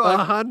you go to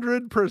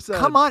 100%.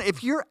 Come on.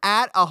 If you're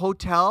at a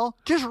hotel,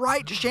 just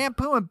write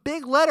shampoo in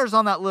big letters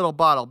on that little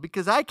bottle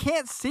because I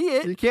can't see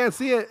it. You can't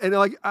see it. And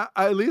like,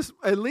 at least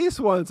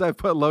once I've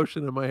put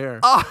lotion in my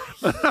hair. Oh,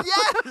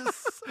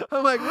 yes.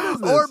 I'm like, what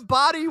is this? Or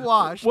body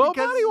wash. Well,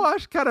 body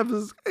wash kind of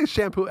is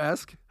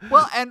shampoo-esque.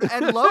 Well, and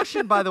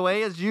lotion, by the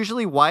way, is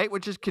usually white,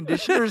 which is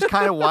conditioner is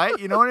kind of white.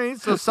 You know what I mean?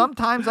 So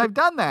sometimes I've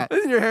done that.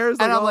 And your hair is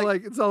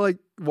like, it's all like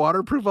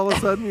waterproof all of a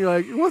sudden. You're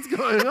like, what's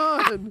going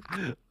on?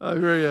 I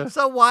hear you.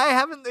 So why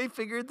haven't they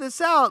figured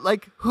this out?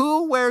 Like,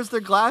 who wears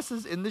their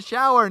glasses in the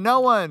shower? No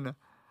one.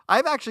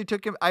 I've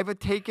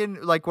taken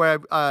like where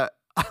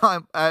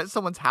I'm at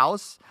someone's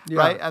house,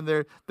 right? And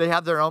they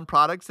have their own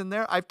products in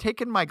there. I've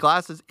taken my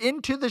glasses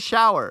into the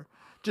shower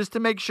just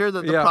to make sure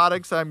that the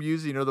products I'm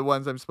using are the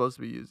ones I'm supposed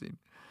to be using.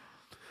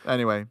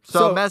 Anyway,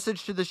 so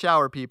message to the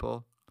shower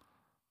people.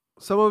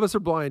 Some of us are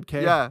blind,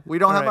 Kay. Yeah, we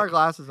don't have our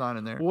glasses on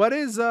in there. What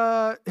is,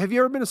 have you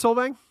ever been to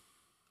Solvang?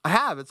 I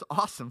have. It's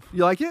awesome.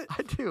 You like it?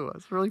 I do.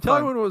 It's really Tell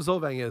fun. me what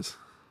Solvang is.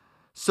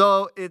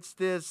 So it's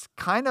this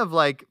kind of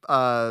like,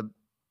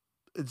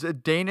 it's a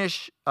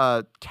Danish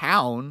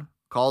town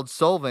called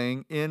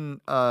Solvang in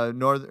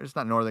it's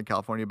not Northern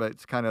California, but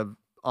it's kind of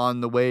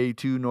on the way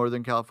to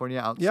Northern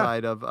California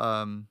outside of,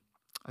 I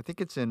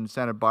think it's in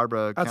Santa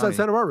Barbara County. Outside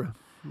Santa Barbara.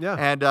 Yeah.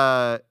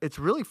 And it's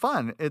really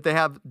fun. They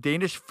have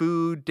Danish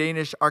food,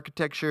 Danish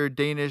architecture,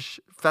 Danish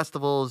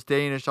festivals,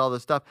 Danish all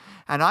this stuff.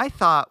 And I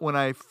thought when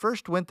I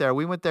first went there,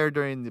 we went there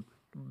during the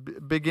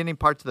beginning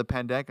parts of the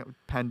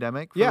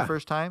pandemic for the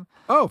first time.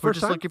 Oh, we're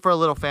just looking for a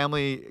little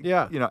family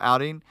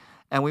outing.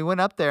 And we went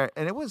up there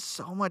and it was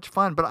so much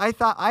fun. But I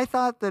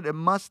thought that it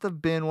must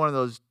have been one of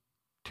those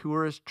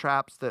tourist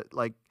traps that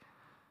like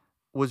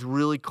was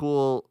really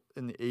cool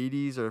in the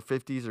 80s or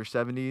 50s or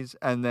 70s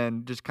and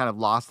then just kind of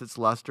lost its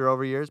luster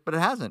over years, but it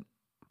hasn't.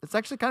 It's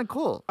actually kind of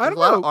cool. I don't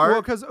know.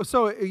 Well,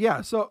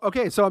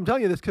 so I'm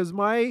telling you this because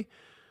my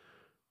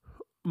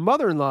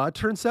mother-in-law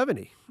turned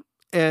 70,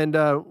 and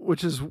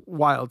which is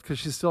wild because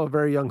she's still a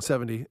very young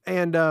 70.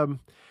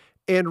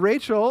 And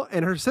Rachel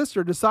and her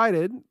sister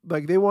decided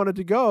like they wanted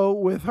to go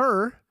with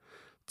her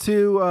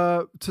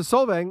to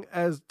Solvang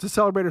to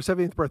celebrate her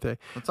 70th birthday.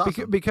 That's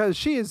awesome. Because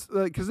she is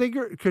because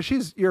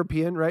she's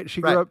European, right?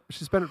 She grew up.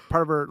 She spent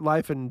part of her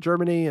life in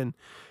Germany, and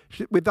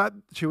we thought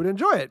she would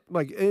enjoy it.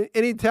 Like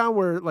any town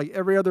where like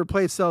every other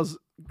place sells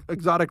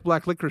exotic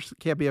black licorice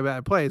can't be a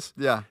bad place.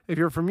 Yeah. If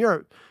you're from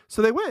Europe,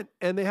 so they went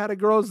and they had a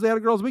girls'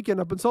 weekend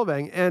up in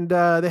Solvang, and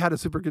they had a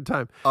super good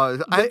time.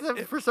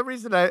 For some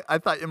reason, I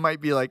thought it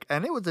might be like,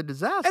 and it was a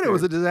disaster. And it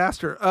was a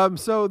disaster.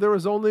 So there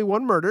was only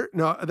one murder.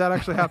 No, that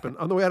actually happened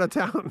on the way out of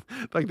town.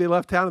 Like they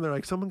left town and they're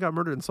like, someone got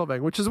murdered in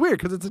Solvang, which is weird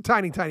because it's a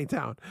tiny, tiny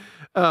town.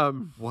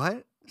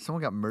 What?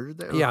 Someone got murdered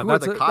there? Yeah,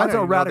 that's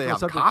a radical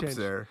subject change.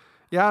 There.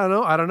 Yeah,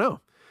 I don't know.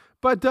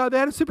 But they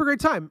had a super great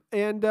time.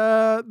 And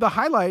the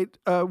highlight,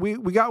 we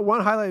got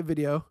one highlight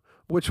video,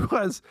 which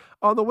was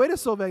on the way to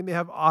Solvang, they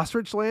have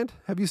ostrich land.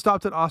 Have you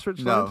stopped at ostrich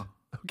land? No.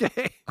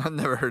 Okay. I've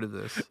never heard of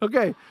this.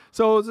 Okay.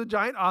 So it was a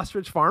giant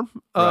ostrich farm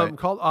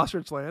called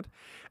Ostrich Land.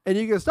 And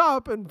you can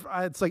stop and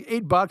it's like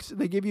 $8.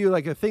 They give you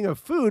like a thing of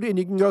food and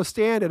you can go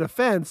stand at a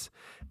fence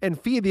and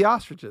feed the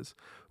ostriches,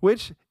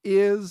 which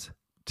is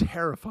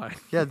terrifying.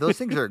 Yeah, those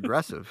things are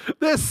aggressive.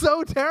 They're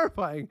so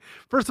terrifying.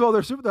 First of all,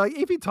 they're like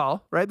 8 feet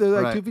tall, right? They're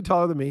like 2 feet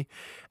taller than me.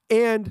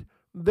 And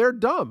they're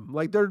dumb.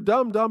 Like they're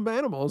dumb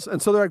animals.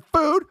 And so they're like,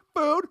 food.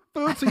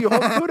 So you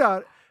hold food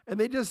out and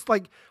they just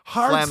like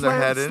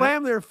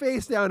slam their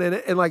face down in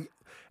it and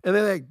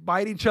they like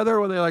bite each other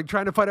when they're like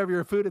trying to fight over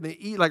your food and they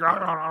eat like they're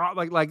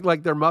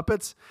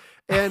Muppets.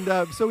 And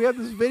so we have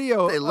this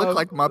video. They look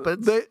like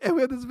Muppets. And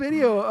we have this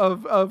video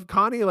of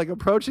Connie like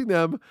approaching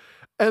them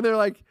and they're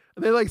like,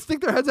 they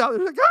stick their heads out.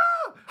 They're like,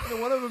 ah! And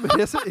then one of them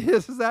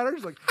hisses at her.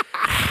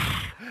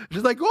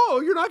 She's like,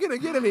 oh, you're not going to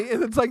get any.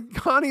 And it's like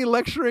Connie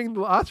lecturing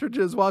the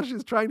ostriches while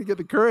she's trying to get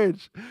the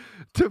courage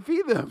to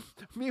feed them.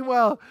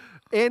 Meanwhile,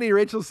 Annie,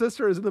 Rachel's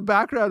sister, is in the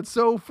background,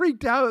 so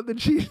freaked out that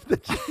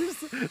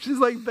she's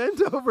like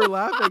bent over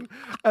laughing,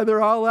 and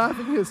they're all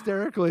laughing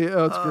hysterically.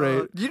 Oh, it's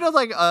great. You know,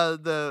 like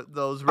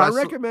those. I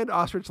recommend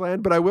Ostrich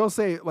Land, but I will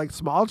say, like,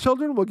 small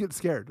children will get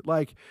scared.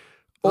 Like,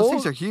 those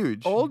things are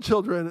huge. Old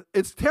children,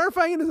 it's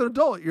terrifying, and as an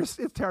adult, it's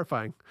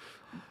terrifying.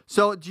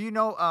 So, do you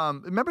know?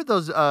 Remember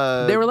those?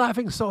 They were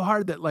laughing so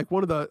hard that like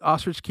one of the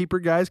ostrich keeper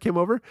guys came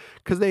over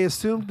because they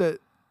assumed that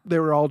they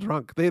were all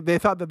drunk. They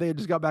thought that they had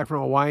just got back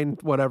from a wine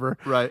whatever.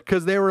 Right.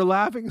 Because they were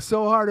laughing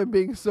so hard and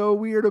being so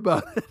weird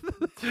about it.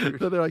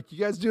 So they're like, "You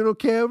guys doing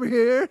okay over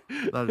here?"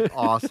 That is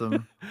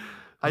awesome.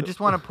 I just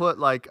want to put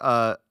like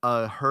a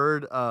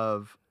herd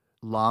of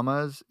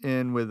llamas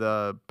in with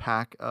a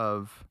pack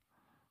of.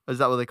 Is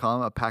that what they call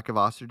them? A pack of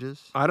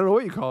ostriches? I don't know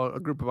what you call it. A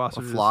group of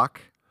ostriches. A flock.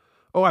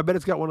 Oh, I bet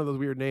it's got one of those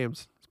weird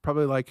names. It's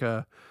probably like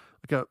a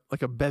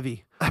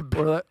bevy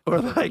or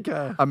like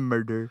a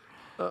murder.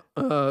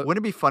 Wouldn't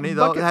it be funny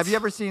though? Buckets. Have you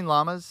ever seen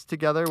llamas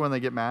together when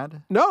they get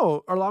mad?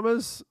 No, are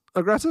llamas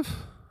aggressive?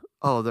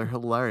 Oh, they're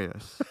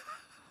hilarious.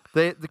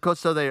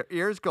 So their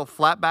ears go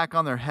flat back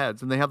on their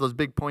heads, and they have those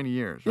big pointy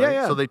ears, right?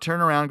 Yeah. So they turn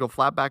around and go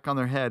flat back on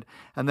their head,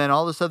 and then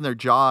all of a sudden their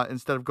jaw,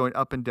 instead of going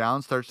up and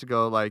down, starts to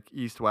go like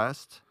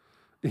east-west.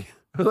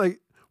 Like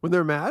when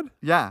they're mad?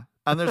 Yeah.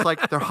 And there's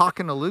like, they're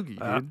hawking a loogie,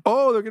 dude.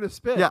 They're going to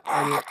spit. Yeah.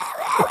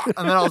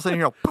 And then all of a sudden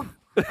you go, poof,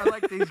 and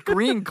like these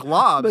green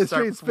globs they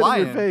start spit in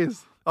flying. your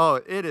face. Oh,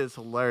 it is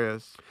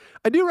hilarious.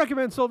 I do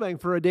recommend Solvang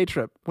for a day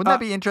trip. Wouldn't that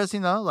be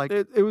interesting though? Like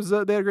it was. They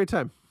had a great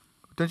time.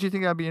 Don't you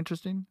think that'd be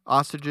interesting?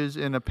 Ostriches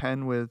in a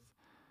pen with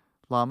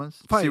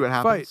llamas. Fight, see what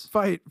happens.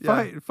 Fight. What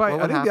I would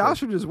think happen? the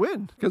ostriches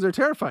win because they're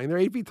terrifying. They're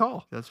 8 feet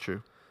tall. That's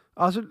true.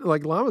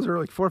 Like llamas are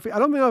like 4 feet. I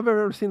don't think I've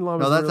ever seen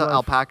llamas. No, that's in an real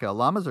life. alpaca.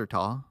 Llamas are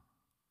tall.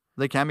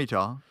 They can be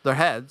tall. Their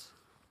heads.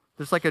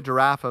 There's like a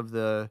giraffe of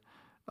the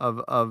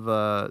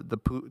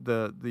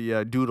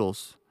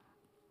doodles,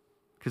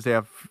 because they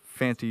have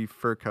fancy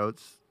fur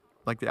coats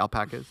like the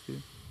alpacas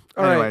do.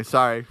 Anyway, right.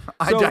 Sorry.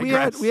 I So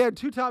digress. we had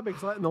 2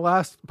 topics in the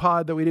last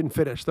pod that we didn't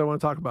finish that I want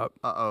to talk about.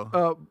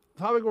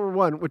 Topic number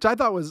 1, which I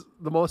thought was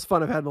the most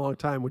fun I've had in a long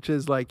time, which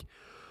is like,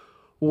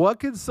 what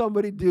could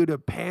somebody do to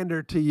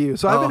pander to you?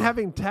 So I've been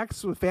having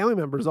texts with family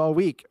members all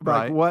week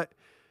about like what.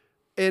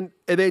 And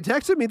they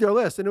texted me their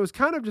list, and it was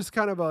kind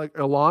of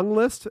a long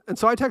list. And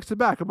so I texted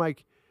back. I'm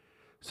like,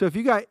 so if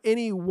you got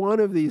any one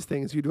of these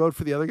things, you'd vote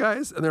for the other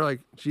guys? And they're like,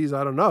 geez,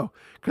 I don't know.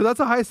 Because that's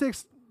a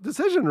high-stakes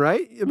decision,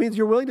 right? It means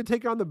you're willing to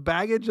take on the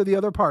baggage of the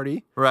other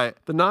party, right?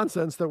 The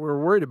nonsense that we're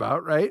worried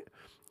about, right?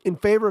 In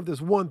favor of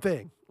this one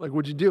thing. Like,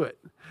 would you do it?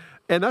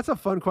 And that's a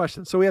fun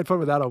question. So we had fun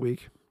with that all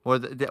week. Or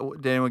did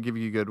anyone give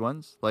you good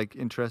ones, like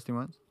interesting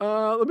ones?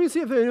 Let me see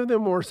if any of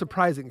them were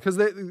surprising, because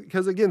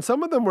again,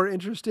 some of them were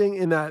interesting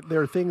in that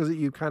they're things that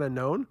you've kind of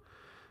known.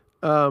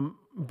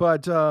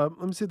 But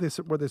let me see if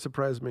where they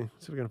surprised me.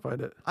 See if I can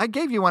find it. I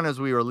gave you one as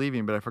we were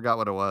leaving, but I forgot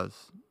what it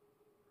was.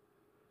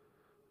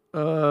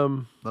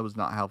 That was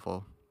not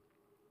helpful.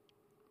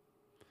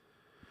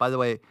 By the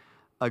way,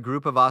 a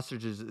group of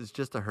ostriches is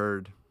just a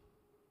herd.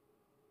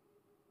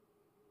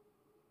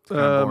 It's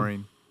kind of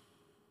boring.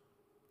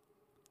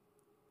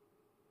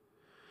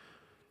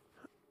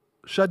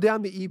 Shut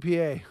down the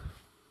EPA.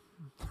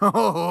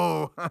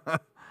 Oh,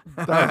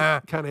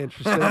 that's kind of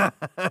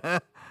interesting.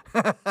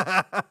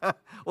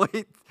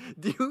 Wait,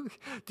 do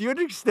you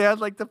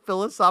understand like the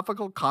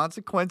philosophical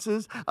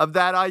consequences of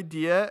that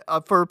idea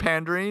for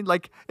pandering?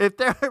 Like, if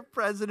their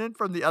president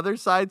from the other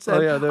side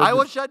said, "I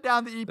will shut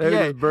down the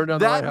EPA,"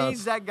 that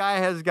means that guy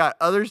has got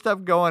other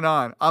stuff going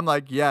on. I'm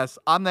like, yes,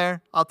 I'm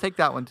there. I'll take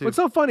that one too. What's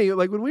so funny?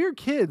 Like when we were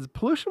kids,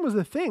 pollution was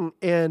a thing,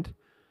 and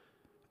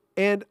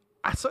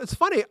so it's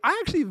funny. I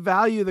actually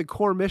value the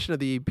core mission of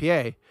the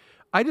EPA.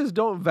 I just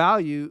don't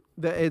value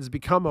that it's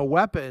become a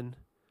weapon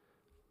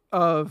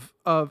of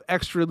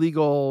extra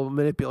legal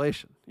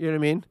manipulation. You know what I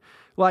mean?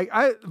 Like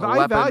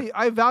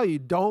I value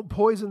don't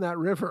poison that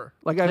river.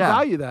 Like I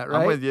value that,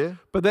 right? I'm with you.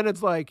 But then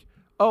it's like,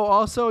 oh,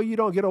 also you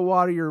don't get to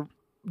water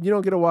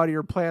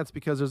your plants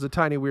because there's a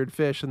tiny weird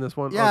fish in this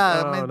one.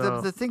 Yeah, like, I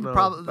mean the thing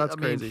probably that's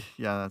crazy.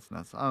 Yeah, that's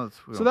nuts.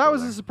 So that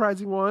was a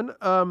surprising one.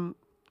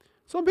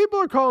 Some people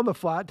are calling the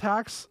flat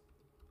tax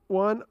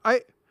one.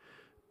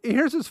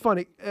 Here's what's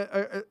funny.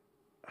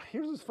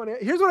 Here's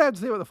what I have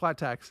to say about the flat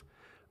tax.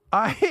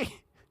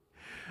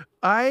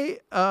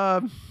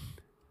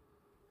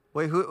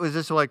 Wait, who was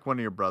this? Like one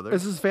of your brothers?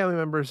 This is family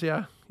members.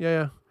 Yeah.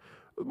 Here's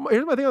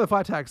my thing on the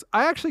flat tax.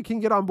 I actually can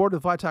get on board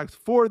with flat tax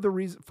for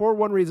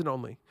one reason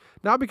only.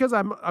 Not because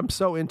I'm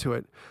so into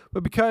it,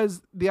 but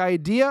because the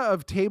idea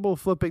of table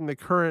flipping the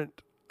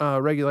current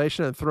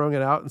regulation and throwing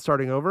it out and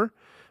starting over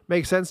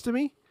makes sense to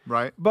me.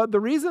 Right. But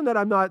the reason that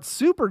I'm not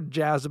super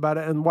jazzed about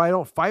it and why I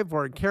don't fight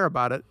for it and care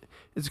about it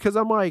is because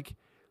I'm like,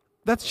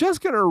 that's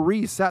just going to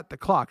reset the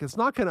clock. It's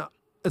not going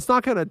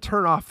to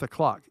turn off the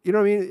clock. You know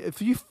what I mean?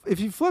 If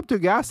you flip to a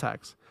gas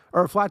tax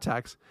or a flat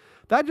tax,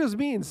 that just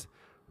means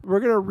we're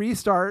going to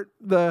restart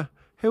hey,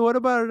 what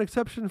about an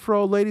exception for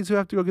old ladies who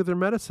have to go get their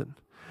medicine?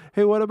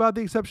 hey, what about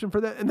the exception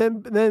for that? And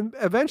then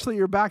eventually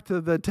you're back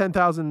to the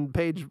 10,000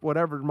 page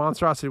whatever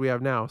monstrosity we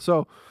have now.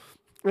 So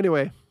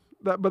anyway,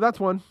 but that's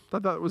one. I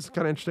thought it was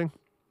kind of interesting.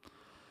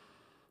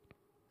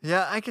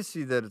 Yeah, I can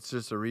see that it's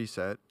just a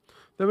reset.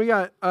 Then we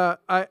got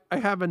I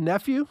have a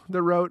nephew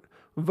that wrote,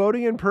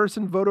 voting in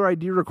person, voter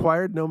ID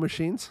required, no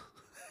machines.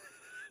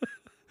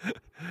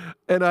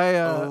 And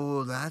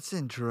oh, that's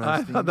interesting.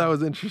 I thought that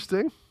was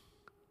interesting.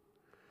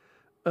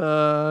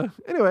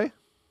 Anyway.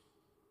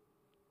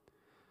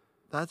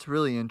 That's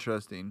really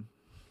interesting.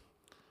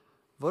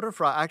 Voter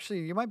fraud.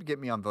 Actually, you might get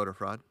me on voter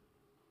fraud.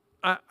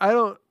 I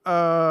don't.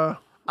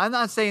 I'm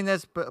not saying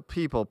this, but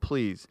people,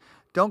 please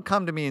don't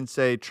come to me and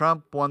say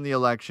Trump won the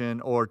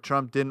election or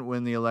Trump didn't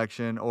win the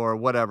election or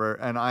whatever,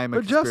 and I'm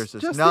a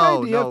conspiracist. Just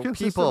no, the idea of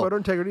consistent voter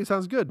integrity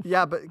sounds good.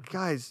 Yeah, but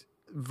guys,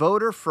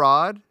 voter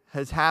fraud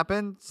has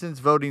happened since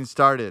voting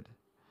started.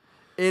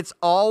 It's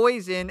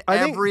always in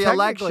every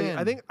election.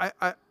 I think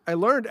I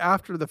learned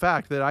after the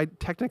fact that I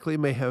technically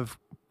may have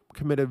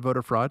committed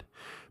voter fraud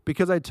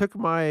because I took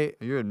my.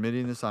 Are you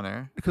admitting this on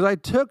air? Because I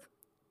took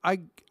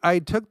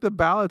the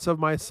ballots of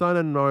my son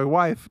and my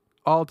wife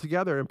all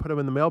together and put them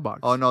in the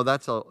mailbox. Oh no,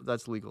 that's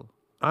legal.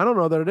 I don't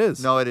know that it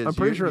is. No, it is. I'm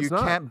pretty sure it's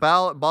not. You can't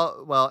ballot.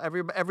 Well,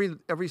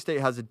 every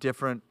state has a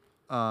different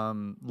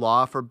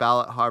law for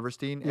ballot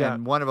harvesting,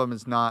 and one of them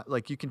is not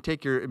like you can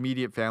take your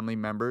immediate family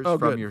members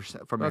from your That's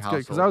household.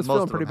 Because I was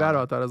feeling pretty bad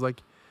about that. I was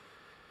like,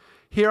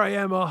 here I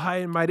am, all high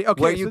and mighty. Okay,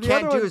 what you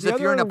can't do is if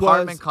you're in an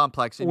apartment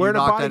complex and you're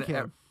knocked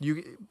on.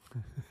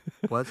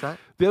 What's that?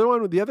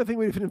 The other thing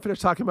we didn't finish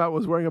talking about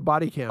was wearing a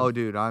body cam. Oh,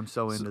 dude, I'm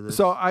so into this.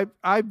 So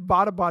I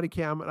bought a body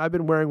cam and I've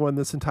been wearing one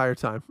this entire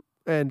time.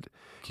 And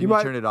Can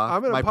you turn it off?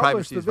 I'm going to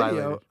publish the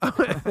video.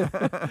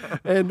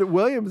 And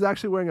William's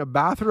actually wearing a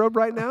bathrobe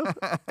right now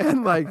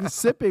and like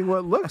sipping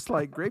what looks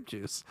like grape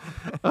juice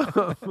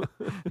from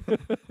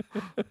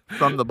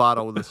the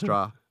bottle with a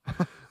straw.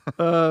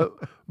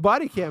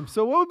 Body cam.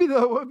 So what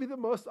would be the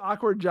most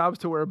awkward jobs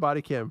to wear a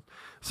body cam?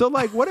 So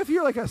like, what if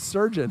you're like a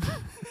surgeon?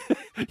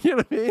 You know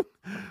what I mean?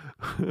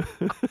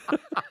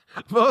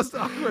 Most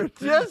awkward.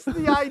 Just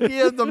the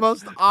idea of the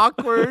most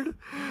awkward.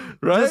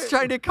 Right? Just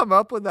trying to come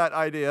up with that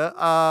idea.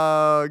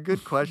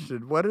 Good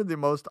question. What are the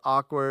most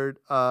awkward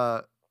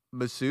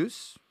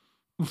masseuse?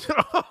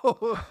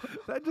 No,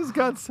 that just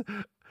got.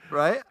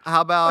 Right?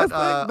 How about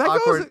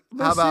awkward?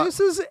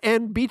 Masseuses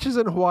and beaches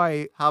in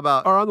Hawaii. How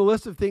about are on the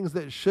list of things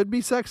that should be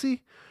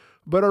sexy,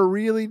 but are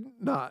really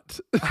not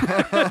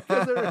because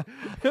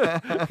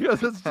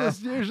it's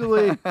just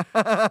usually.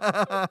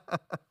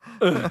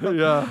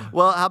 Yeah.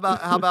 Well,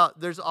 how about?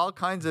 There's all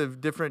kinds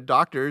of different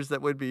doctors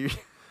that would be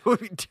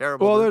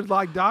terrible. Well, there's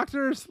like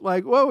doctors.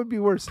 Like what would be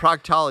worse?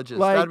 Proctologists.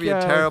 Like, that'd be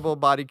a terrible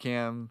body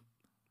cam.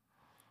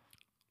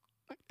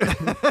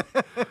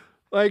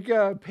 Like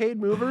paid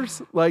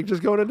movers, like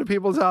just going into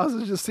people's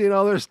houses, just seeing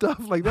all their stuff.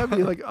 Like that'd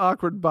be like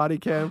awkward body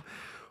cam.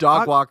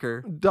 Dog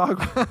walker.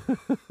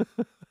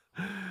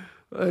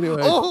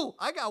 Anyway. Oh,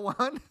 I got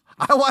one.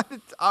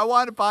 I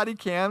wanted body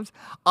cams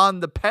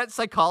on the pet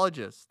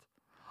psychologist.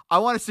 I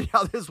want to see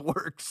how this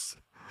works.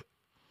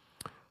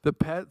 The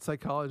pet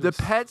psychologist.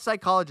 The pet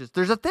psychologist.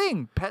 There's a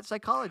thing, pet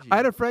psychology. I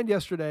had a friend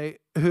yesterday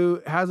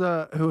who has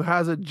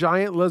a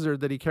giant lizard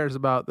that he cares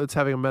about that's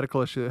having a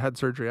medical issue that had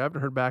surgery. I haven't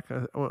heard back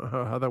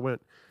how that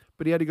went,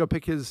 but he had to go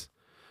pick his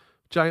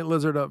giant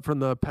lizard up from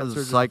the pet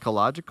surgeon. A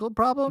psychological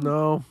problem?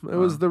 No, it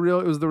was the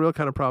real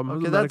kind of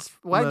problem. Okay,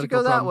 why'd you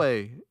go that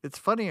way? It's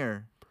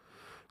funnier.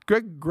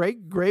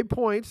 Great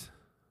point.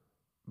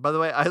 By the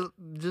way,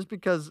 just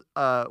because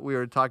we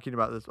were talking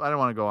about this, I don't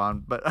want to go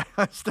on, but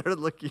I started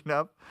looking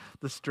up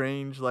the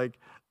strange,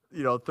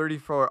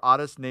 34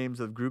 oddest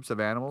names of groups of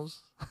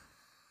animals.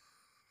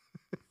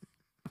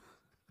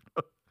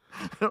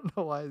 I don't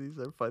know why these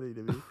are funny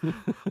to me.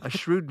 A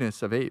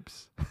shrewdness of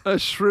apes. A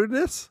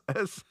shrewdness?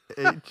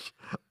 SHREWDNESS.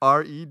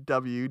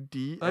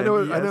 I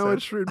know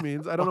what shrewd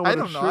means. I don't know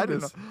what shrewd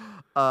is.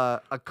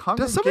 A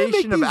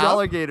congregation of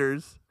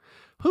alligators.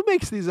 Who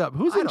makes these up?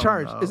 Who's in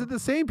charge? Know. Is it the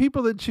same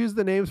people that choose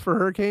the names for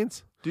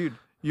hurricanes? Dude,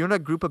 you know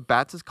what a group of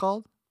bats is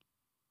called?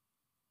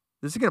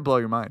 This is going to blow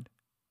your mind.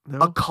 No?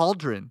 A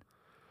cauldron.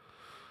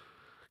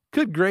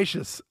 Good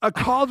gracious. A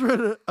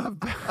cauldron of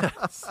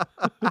bats.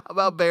 How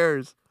about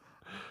bears?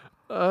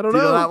 I don't know. Do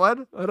you know that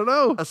one? I don't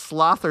know. A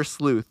sloth or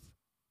sleuth.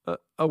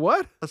 A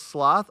what? A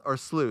sloth or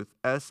sleuth.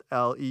 SLEUTH.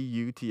 I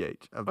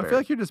feel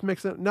like you're just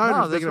mixing.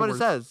 No, that's what it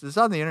says. It's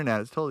on the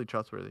internet. It's totally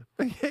trustworthy.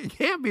 It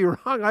can't be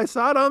wrong. I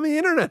saw it on the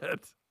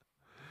internet.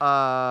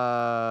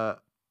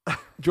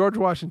 George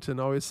Washington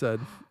always said,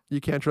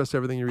 "You can't trust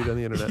everything you read on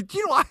the internet." Do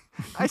you know why?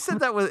 I said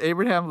that with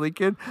Abraham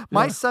Lincoln.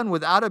 My son,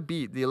 without a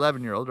beat, the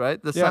 11-year-old,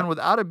 right? The son,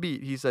 without a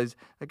beat, he says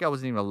that guy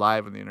wasn't even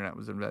alive when the internet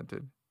was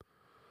invented.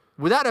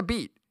 Without a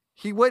beat.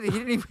 He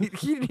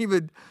didn't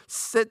even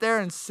sit there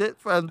and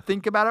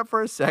think about it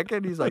for a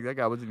second. He's like, that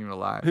guy wasn't even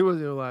alive. He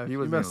wasn't even alive. He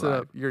wasn't messed even it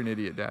alive. up. You're an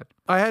idiot, Dad.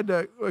 I had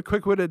a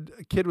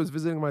quick-witted kid was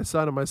visiting my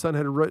son, and my son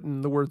had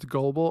written the words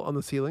 "gullible" on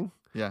the ceiling.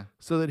 Yeah.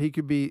 So that he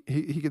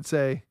could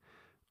say,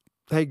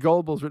 "Hey,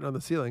 gullible's written on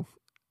the ceiling,"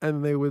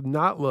 and they would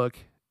not look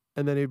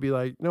And then he'd be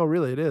like, no,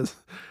 really, it is.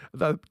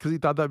 Because he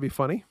thought that'd be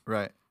funny.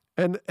 Right.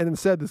 And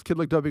instead, this kid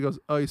looked up. He goes,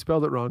 "Oh, you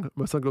spelled it wrong."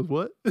 My son goes,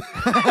 "What?" It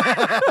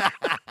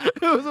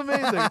was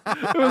amazing.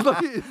 It was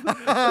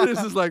like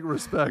this is like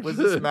respect. Was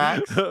this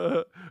Max?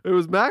 It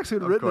was Max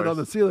who'd written it on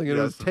the ceiling, and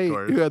it was Tate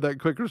who had that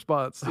quick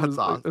response. That's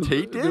awesome.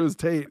 Tate did? It was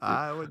Tate.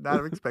 I would not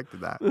have expected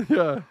that.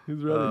 Yeah,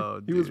 he's ready.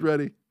 Oh, he was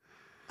ready.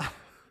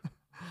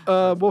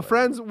 Well,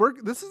 friends,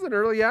 this is an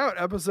early out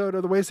episode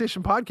of the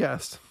Waystation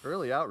Podcast.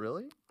 Early out,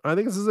 really? I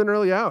think this is an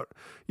early out.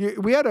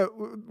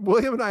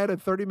 William and I had a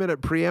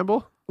 30-minute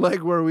preamble,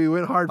 like where we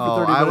went hard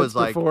for 30 minutes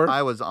before.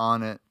 I was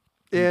on it.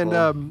 People.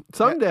 And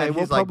someday and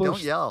we'll publish.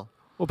 Don't yell.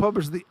 We'll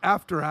publish the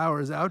after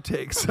hours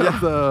outtakes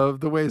of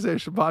the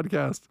Waystation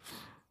Podcast.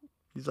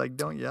 He's like,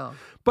 don't yell.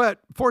 But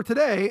for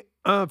today,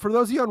 for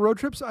those of you on road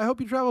trips, I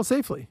hope you travel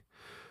safely.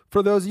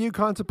 For those of you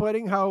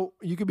contemplating how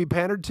you could be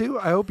pandered to,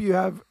 I hope you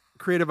have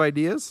creative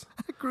ideas.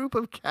 A group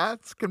of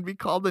cats can be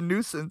called a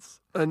nuisance.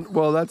 And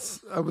well,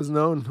 I was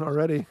known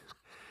already.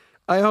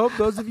 I hope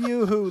those of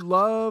you who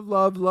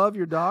love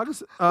your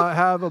dogs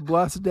have a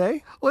blessed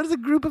day. What is a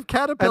group of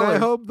caterpillars? And I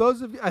hope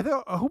those of you, I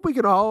hope we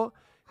can all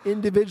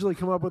individually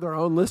come up with our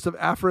own list of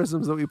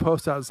aphorisms that we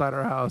post outside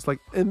our house. Like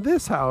in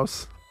this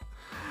house,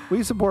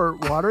 we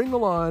support watering the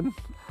lawn,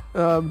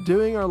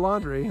 doing our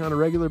laundry on a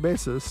regular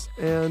basis,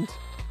 and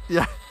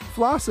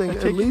flossing and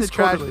at taking least the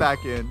trash quarterly.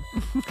 back in.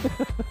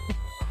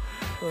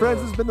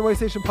 Friends, this has been the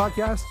Waystation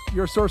Podcast,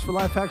 your source for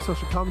life hacks,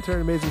 social commentary,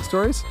 and amazing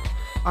stories.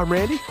 I'm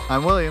Randy.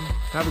 I'm William.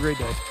 Have a great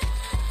day.